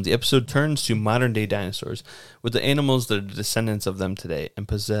 the episode turns to modern day dinosaurs with the animals that are descendants of them today and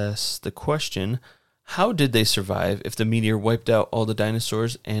possess the question, how did they survive if the meteor wiped out all the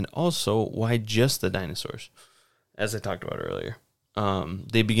dinosaurs, and also why just the dinosaurs? As I talked about earlier.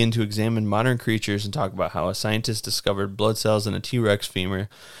 They begin to examine modern creatures and talk about how a scientist discovered blood cells in a T-Rex femur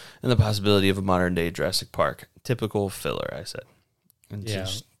and the possibility of a modern-day Jurassic Park. Typical filler, I said. And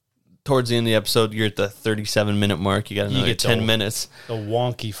just towards the end of the episode, you're at the 37-minute mark. You got another get 10 minutes. The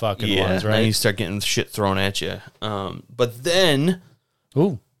wonky fucking And ones, then right? you start getting shit thrown at you. But then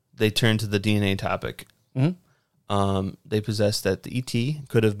Ooh. they turn to the DNA topic. They possess that the ET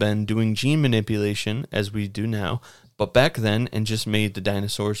could have been doing gene manipulation, as we do now, but back then, and just made the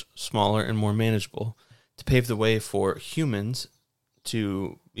dinosaurs smaller and more manageable to pave the way for humans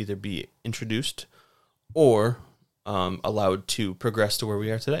to either be introduced or allowed to progress to where we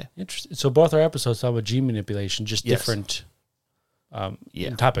are today. Interesting. So both our episodes talk about gene manipulation, just different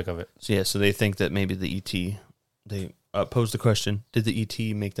topic of it. So they think that maybe the ET, they posed the question, did the ET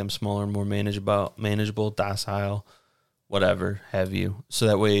make them smaller, more manageable, docile, whatever have you? So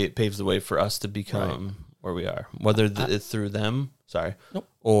that way it paves the way for us to become where we are, whether it's through them,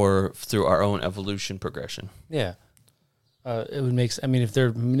 or through our own evolution progression. Yeah. It would make, I mean, if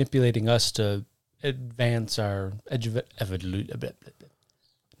they're manipulating us to advance our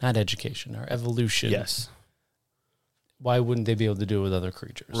not education, our evolution. Yes. Why wouldn't they be able to do it with other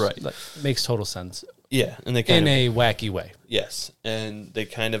creatures? Right. Like, makes total sense. Yeah, and they in a wacky way. Yes, and they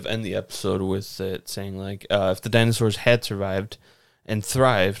kind of end the episode with it saying, like, if the dinosaurs had survived and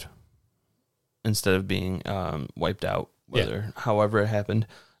thrived instead of being wiped out, however it happened,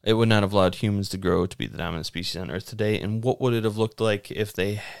 it would not have allowed humans to grow to be the dominant species on Earth today. And what would it have looked like if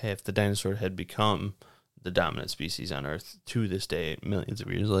the dinosaur had become the dominant species on Earth to this day, millions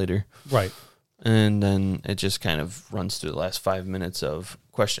of years later? Right. And then it just kind of runs through the last 5 minutes of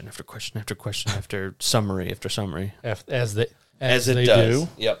question after question after question after summary after summary. As they do. do.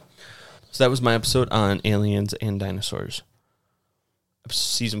 Yep. So that was my episode on aliens and dinosaurs.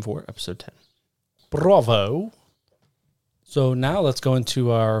 Season 4, episode 10. Bravo. So now let's go into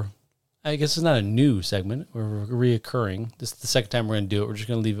our, I guess it's not a new segment. We're reoccurring. This is the second time we're going to do it. We're just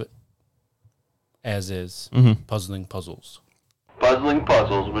going to leave it as is. Puzzling puzzles. Puzzling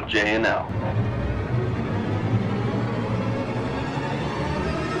Puzzles with J&L.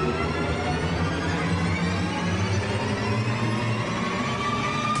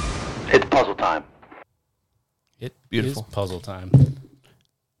 It's puzzle time. It Beautiful. is puzzle time.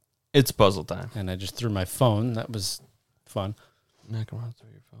 It's puzzle time. And I just threw my phone. That was fun. Not going to run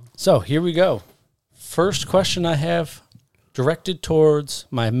through your phone. So here we go. First question I have directed towards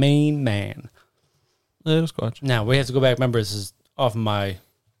my main man. Let us watch. Now, we have to go back. Remember, this is off my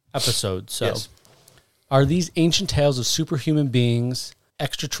episode. So, Yes. Are these ancient tales of superhuman beings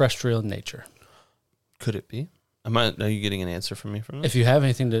extraterrestrial in nature? Could it be? Are you getting an answer from me from this? If you have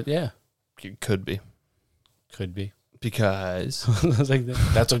anything to, It could be. could be. Because I was like,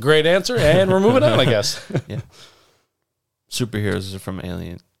 that's a great answer, and we're moving on, I guess. superheroes are from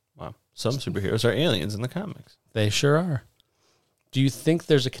Alien. Wow. Some superheroes are aliens in the comics. They sure are. Do you think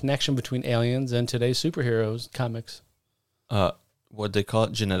there's a connection between aliens and today's superheroes comics? What'd they call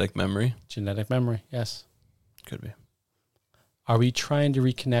it? Genetic memory? Genetic memory, yes. Could be. Are we trying to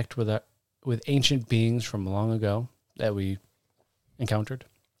reconnect with ancient beings from long ago that we encountered?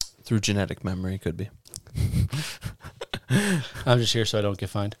 Through genetic memory, could be. I'm just here so I don't get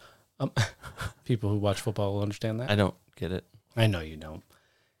fined. People who watch football will understand that. I don't get it. I know you don't.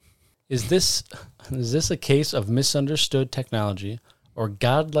 Is this a case of misunderstood technology, or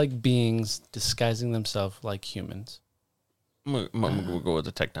godlike beings disguising themselves like humans? I'm gonna go with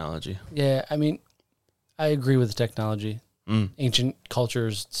the technology. Yeah, I mean, I agree with the technology. Ancient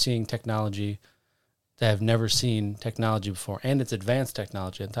cultures seeing technology that have never seen technology before, and it's advanced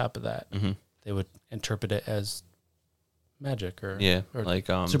technology on top of that. They would interpret it as magic or like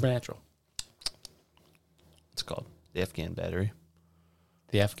supernatural. It's called the Afghan battery.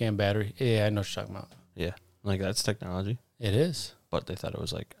 The Afghan battery. Yeah, I know what you're talking about. Yeah, like that's technology. It is. But they thought it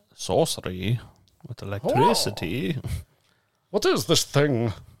was like sorcery with electricity. What is this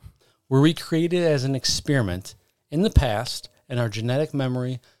thing? Were we created as an experiment in the past, and our genetic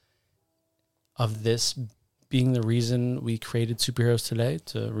memory of this being the reason we created superheroes today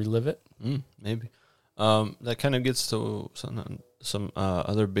to relive it? Maybe. That kind of gets to some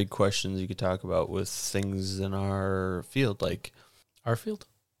other big questions you could talk about with things in our field, like Our field?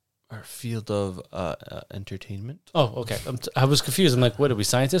 our field of entertainment. Oh, okay. I was confused. I'm like, what, are we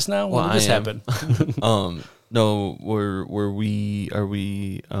scientists now? When did this happen? No, are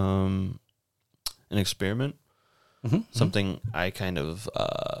we an experiment? Something I kind of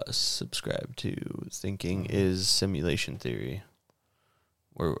subscribe to thinking is simulation theory.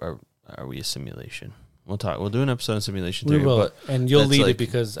 Or are we a simulation? We'll do an episode on simulation theory. We will, but and you'll lead like, it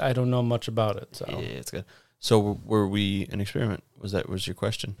because I don't know much about it. So yeah, it's good. So were we an experiment? Was your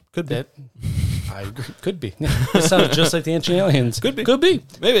question? Could be. I agree. Could be. It sounds just like the ancient aliens. Could be. Could be.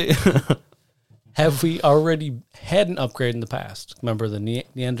 Maybe. Have we already had an upgrade in the past? Remember the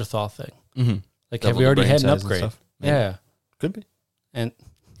Neanderthal thing? Mm-hmm. Like, Double have we the already brain had an size and upgrade? stuff. Yeah. Could be. And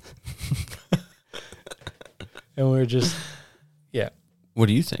we're just, yeah. What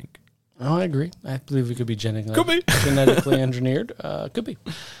do you think? Oh, I agree. I believe we could be genetically engineered. Could be.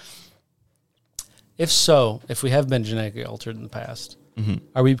 If so, if we have been genetically altered in the past,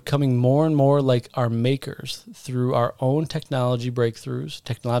 are we becoming more and more like our makers through our own technological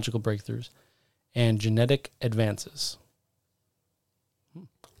breakthroughs, and genetic advances?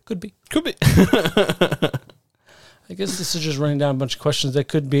 Could be. Could be. I guess this is just running down a bunch of questions that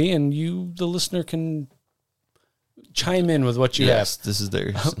could be, and you, the listener, can chime in with what you have. Yes, this is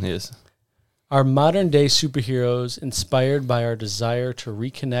theirs. Yes. Are modern-day superheroes inspired by our desire to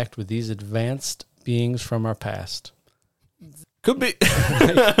reconnect with these advanced beings from our past? Could be.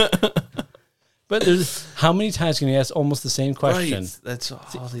 But there's how many times can you ask almost the same question? Right. That's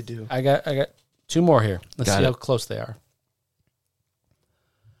all they do. I got two more here. Let's see how close they are.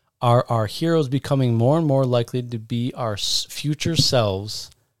 Are our heroes becoming more and more likely to be our future selves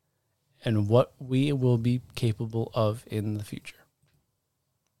and what we will be capable of in the future?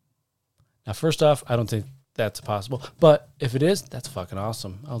 Now, first off, I don't think that's possible. But if it is, that's fucking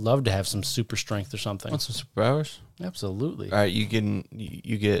awesome. I'd love to have some super strength or something. Want some superpowers? Absolutely. All right, you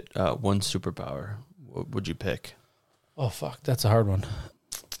get one superpower. What would you pick? Oh, fuck. That's a hard one.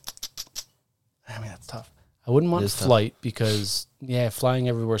 I mean, that's tough. I wouldn't want flight because, flying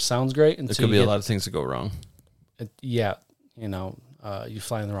everywhere sounds great. There could be a lot of things that go wrong. You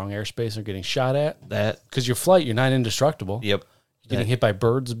fly in the wrong airspace or getting shot at. That. Because your flight, you're not indestructible. Yep. Getting hit by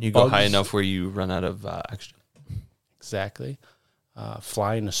birds, you go high enough where you run out of oxygen. Exactly.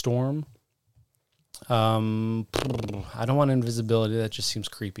 Fly in a storm. I don't want invisibility. That just seems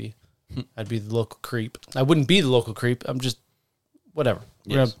creepy. I'd be the local creep. I wouldn't be the local creep. I'm just whatever.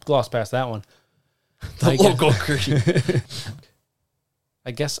 We're gonna gloss past that one. The local creep.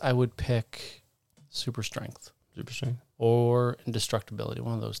 I guess I would pick super strength. Super strength or indestructibility.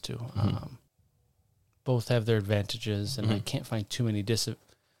 One of those two. Both have their advantages, and I can't find too many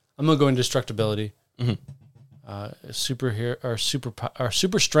I'm gonna go indestructibility.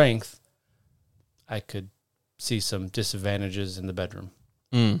 Super strength. I could see some disadvantages in the bedroom.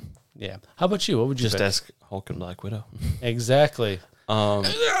 Yeah. How about you? What would you just pick? ask Hulk and Black Widow? Exactly.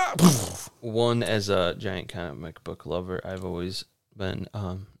 One, as a giant comic book lover, I've always been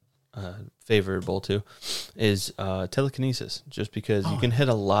favorable to is telekinesis, just because you can hit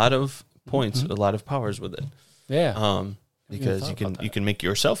a lot of points, a lot of powers with it. Yeah. Because you can make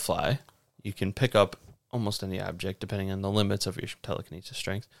yourself fly. You can pick up almost any object depending on the limits of your telekinesis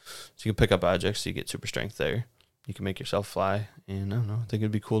strength. So you can pick up objects, so you get super strength there. You can make yourself fly, and I don't know. I think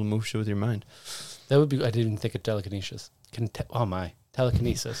it'd be cool to move shit with your mind. That would be. I didn't even think of telekinesis.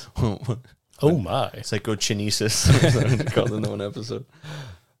 Telekinesis. Oh my! Psychokinesis. Called in one episode.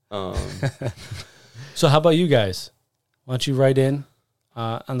 So how about you guys? Why don't you write in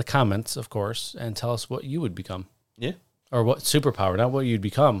on the comments, of course, and tell us what you would become. Yeah. Or what superpower, not what you'd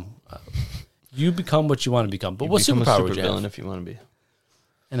become. You become what you want to become. But what become superpower a would you have? if you want to be?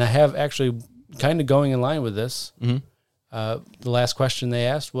 And I have actually kind of going in line with this. The last question they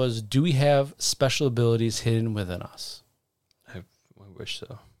asked was, do we have special abilities hidden within us? wish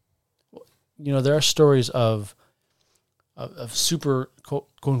so. You know, there are stories of super, quote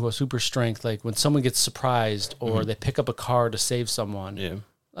unquote, super strength, like when someone gets surprised or they pick up a car to save someone. Yeah.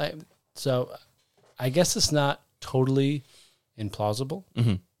 Like, so I guess it's not totally implausible.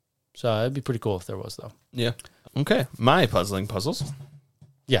 Mm-hmm. So it'd be pretty cool if there was, though. Yeah. Okay. My puzzling puzzles.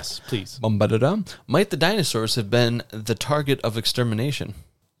 Yes, please. Bum-ba-da-dum. Might the dinosaurs have been the target of extermination?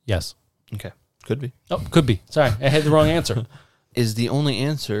 Yes. Okay. Could be. Oh, could be. Sorry, I had the wrong answer. Is the only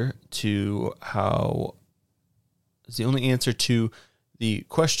answer to the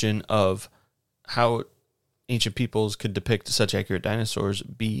question of how ancient peoples could depict such accurate dinosaurs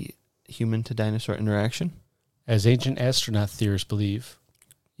be human to dinosaur interaction? As ancient astronaut theorists believe,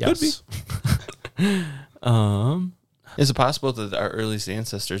 yes. Could be. Is it possible that our earliest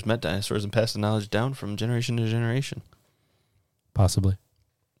ancestors met dinosaurs and passed the knowledge down from generation to generation? Possibly.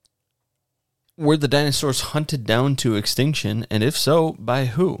 Were the dinosaurs hunted down to extinction, and if so, by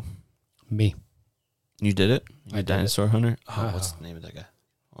who? Me. You did it? You I did dinosaur hunter? Oh, Wow. what's the name of that guy?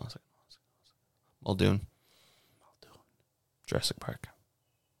 Hold on a second. Muldoon. Jurassic Park.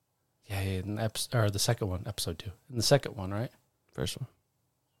 Yeah, or the second one, episode 2. In the second one, right? First one.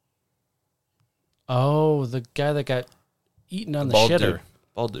 Oh, the guy that got eaten on the Bald shitter. dude.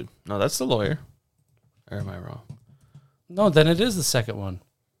 Bald dude. No, that's the lawyer. Or am I wrong? No, then it is the second one.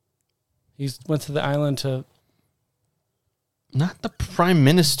 He went to the island to... Not the Prime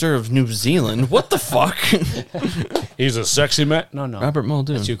Minister of New Zealand. What the fuck? He's a sexy man. No. Robert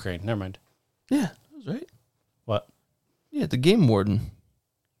Muldoon. That's Ukraine. Never mind. Yeah, that was right. What? Yeah, the game warden.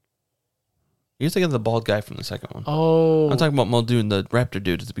 You're thinking of the bald guy from the second one. Oh. I'm talking about Muldoon, the raptor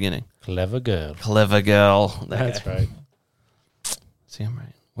dude at the beginning. Clever girl. Clever girl. That's guy. right. See, I'm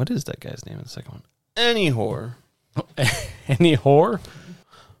right. What is that guy's name in the second one? Any whore. Any whore?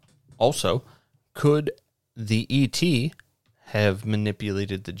 Also, could the ET have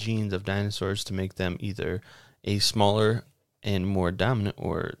manipulated the genes of dinosaurs to make them either a smaller and more dominant,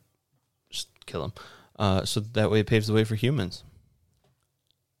 or just kill them? So that way it paves the way for humans.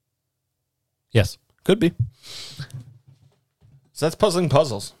 Yes. Could be. So that's puzzling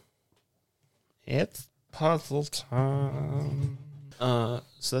puzzles. It's puzzle time.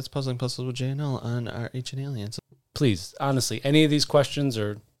 So that's puzzling puzzles with JNL on our Ancient Aliens. Please, honestly, any of these questions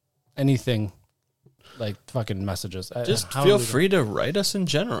or anything, like, fucking messages. Just feel free to write us in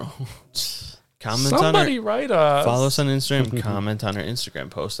general. Comment Somebody on write us. follow us on Instagram. Comment on our Instagram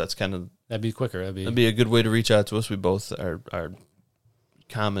post. That's kind of That'd be quicker. that'd be a good way to reach out to us. We both are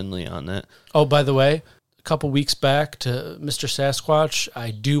commonly on that. Oh, by the way, a couple weeks back to Mr. Sasquatch,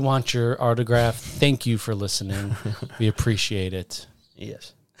 I do want your autograph. Thank you for listening. We appreciate it.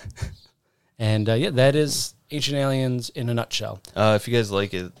 Yes. And yeah, that is Ancient Aliens in a nutshell. If you guys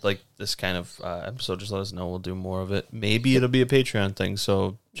like it, like this kind of episode, just let us know. We'll do more of it. Maybe it'll be a Patreon thing,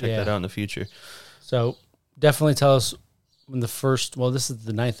 so check that out in the future. So definitely tell us when the first, well, this is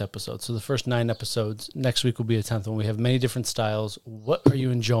the 9th episode. So the first 9 episodes, next week will be the 10th one. We have many different styles. What are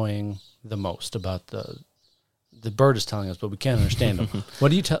you enjoying the most about the bird is telling us, but we can't understand him.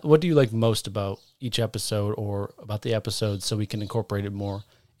 What do you like most about each episode or about the episodes so we can incorporate it more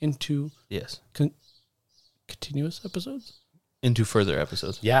into continuous episodes? Into further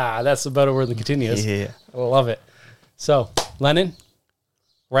episodes. Yeah, that's a better word than continuous. Yeah. I love it. So, Lennon,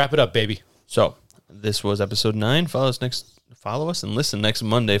 wrap it up, baby. So this was episode 9. Follow us and listen next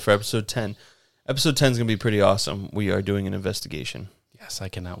Monday for episode 10. Episode 10 is going to be pretty awesome. We are doing an investigation. Yes, I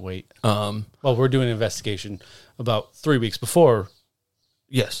cannot wait. Well, we're doing an investigation about 3 weeks before.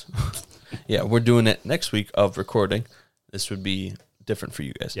 Yes. Yeah, we're doing it next week of recording. This would be different for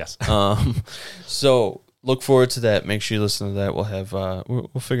you guys. Yes. So look forward to that. Make sure you listen to that. We'll have we'll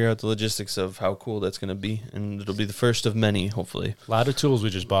figure out the logistics of how cool that's going to be, and it'll be the first of many, hopefully. A lot of tools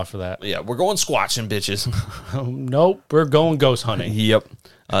we just bought for that. Yeah, we're going squatching, bitches. Nope, we're going ghost hunting. Yep.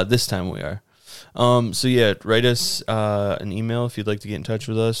 This time we are. So yeah, write us an email if you'd like to get in touch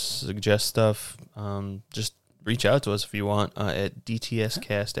with us, suggest stuff. Just reach out to us if you want at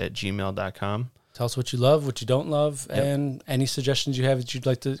dtscast@gmail.com. Tell us what you love, what you don't love, and any suggestions you have that you'd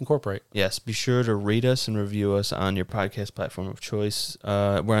like to incorporate. Yes, be sure to rate us and review us on your podcast platform of choice.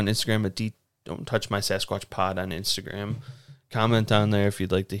 We're on Instagram at Don't Touch My Sasquatch Pod on Instagram. Comment on there if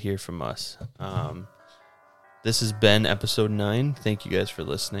you'd like to hear from us. This has been episode 9. Thank you guys for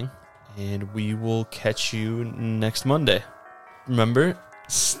listening, and we will catch you next Monday. Remember,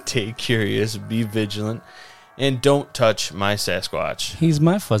 stay curious, be vigilant, and don't touch my Sasquatch. He's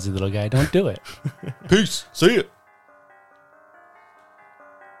my fuzzy little guy. Don't do it. Peace. See ya.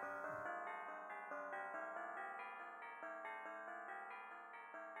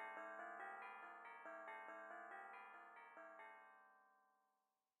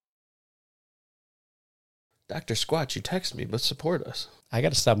 Dr. Squatch, you text me, but support us. I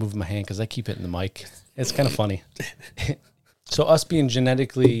got to stop moving my hand because I keep hitting the mic. It's kind of funny. So us being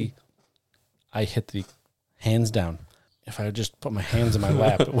genetically, I hit the hands down. If I just put my hands in my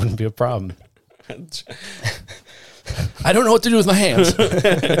lap, it wouldn't be a problem. I don't know what to do with my hands.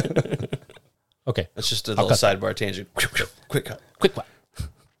 Okay. That's just a little sidebar tangent. Quick cut. Quick quiet.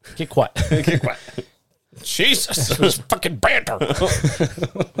 Get quiet. Get quiet. Jesus, this was fucking banter.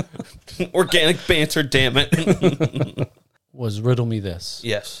 Organic banter, damn it. Was riddle me this.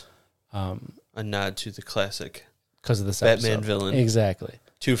 Yes. A nod to the classic Because of this Batman episode. villain. Exactly.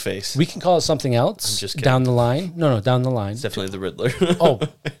 Two-Face. We can call it something else I'm just kidding. down the line. No, down the line. It's definitely the Riddler. Oh,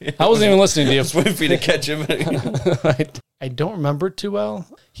 I wasn't even listening to you. I was waiting for you to catch him. I don't remember it too well.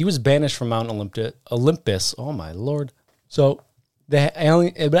 He was banished from Mount Olympus. Oh, my Lord. So, the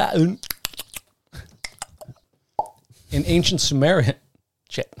alien... In ancient Sumerian...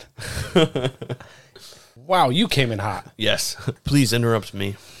 Shit. Wow, you came in hot. Yes. Please interrupt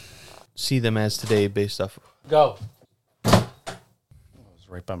me. See them as today based off... Go. I was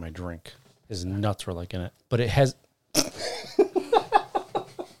right by my drink. His nuts were like in it. But it has...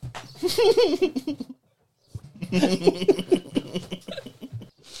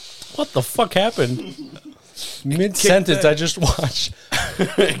 What the fuck happened? Mid-sentence, I just watched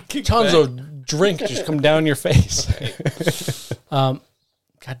tons of drink just come down your face. God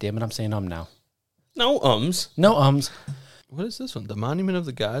damn it, I'm saying now. No ums. No ums. What is this one? The Monument of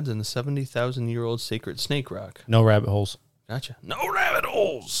the Gods and the 70,000-year-old sacred snake rock. No rabbit holes. Gotcha. No rabbit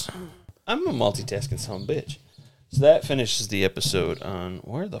holes. I'm a multitasking son of a bitch. So that finishes the episode on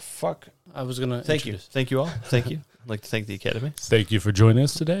where the fuck. I was going to Thank you. Thank you all. Thank you. I'd like to thank the Academy. Thank you for joining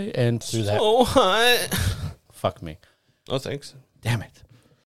us today. And through that. So hot. Fuck me. Oh, thanks. Damn it.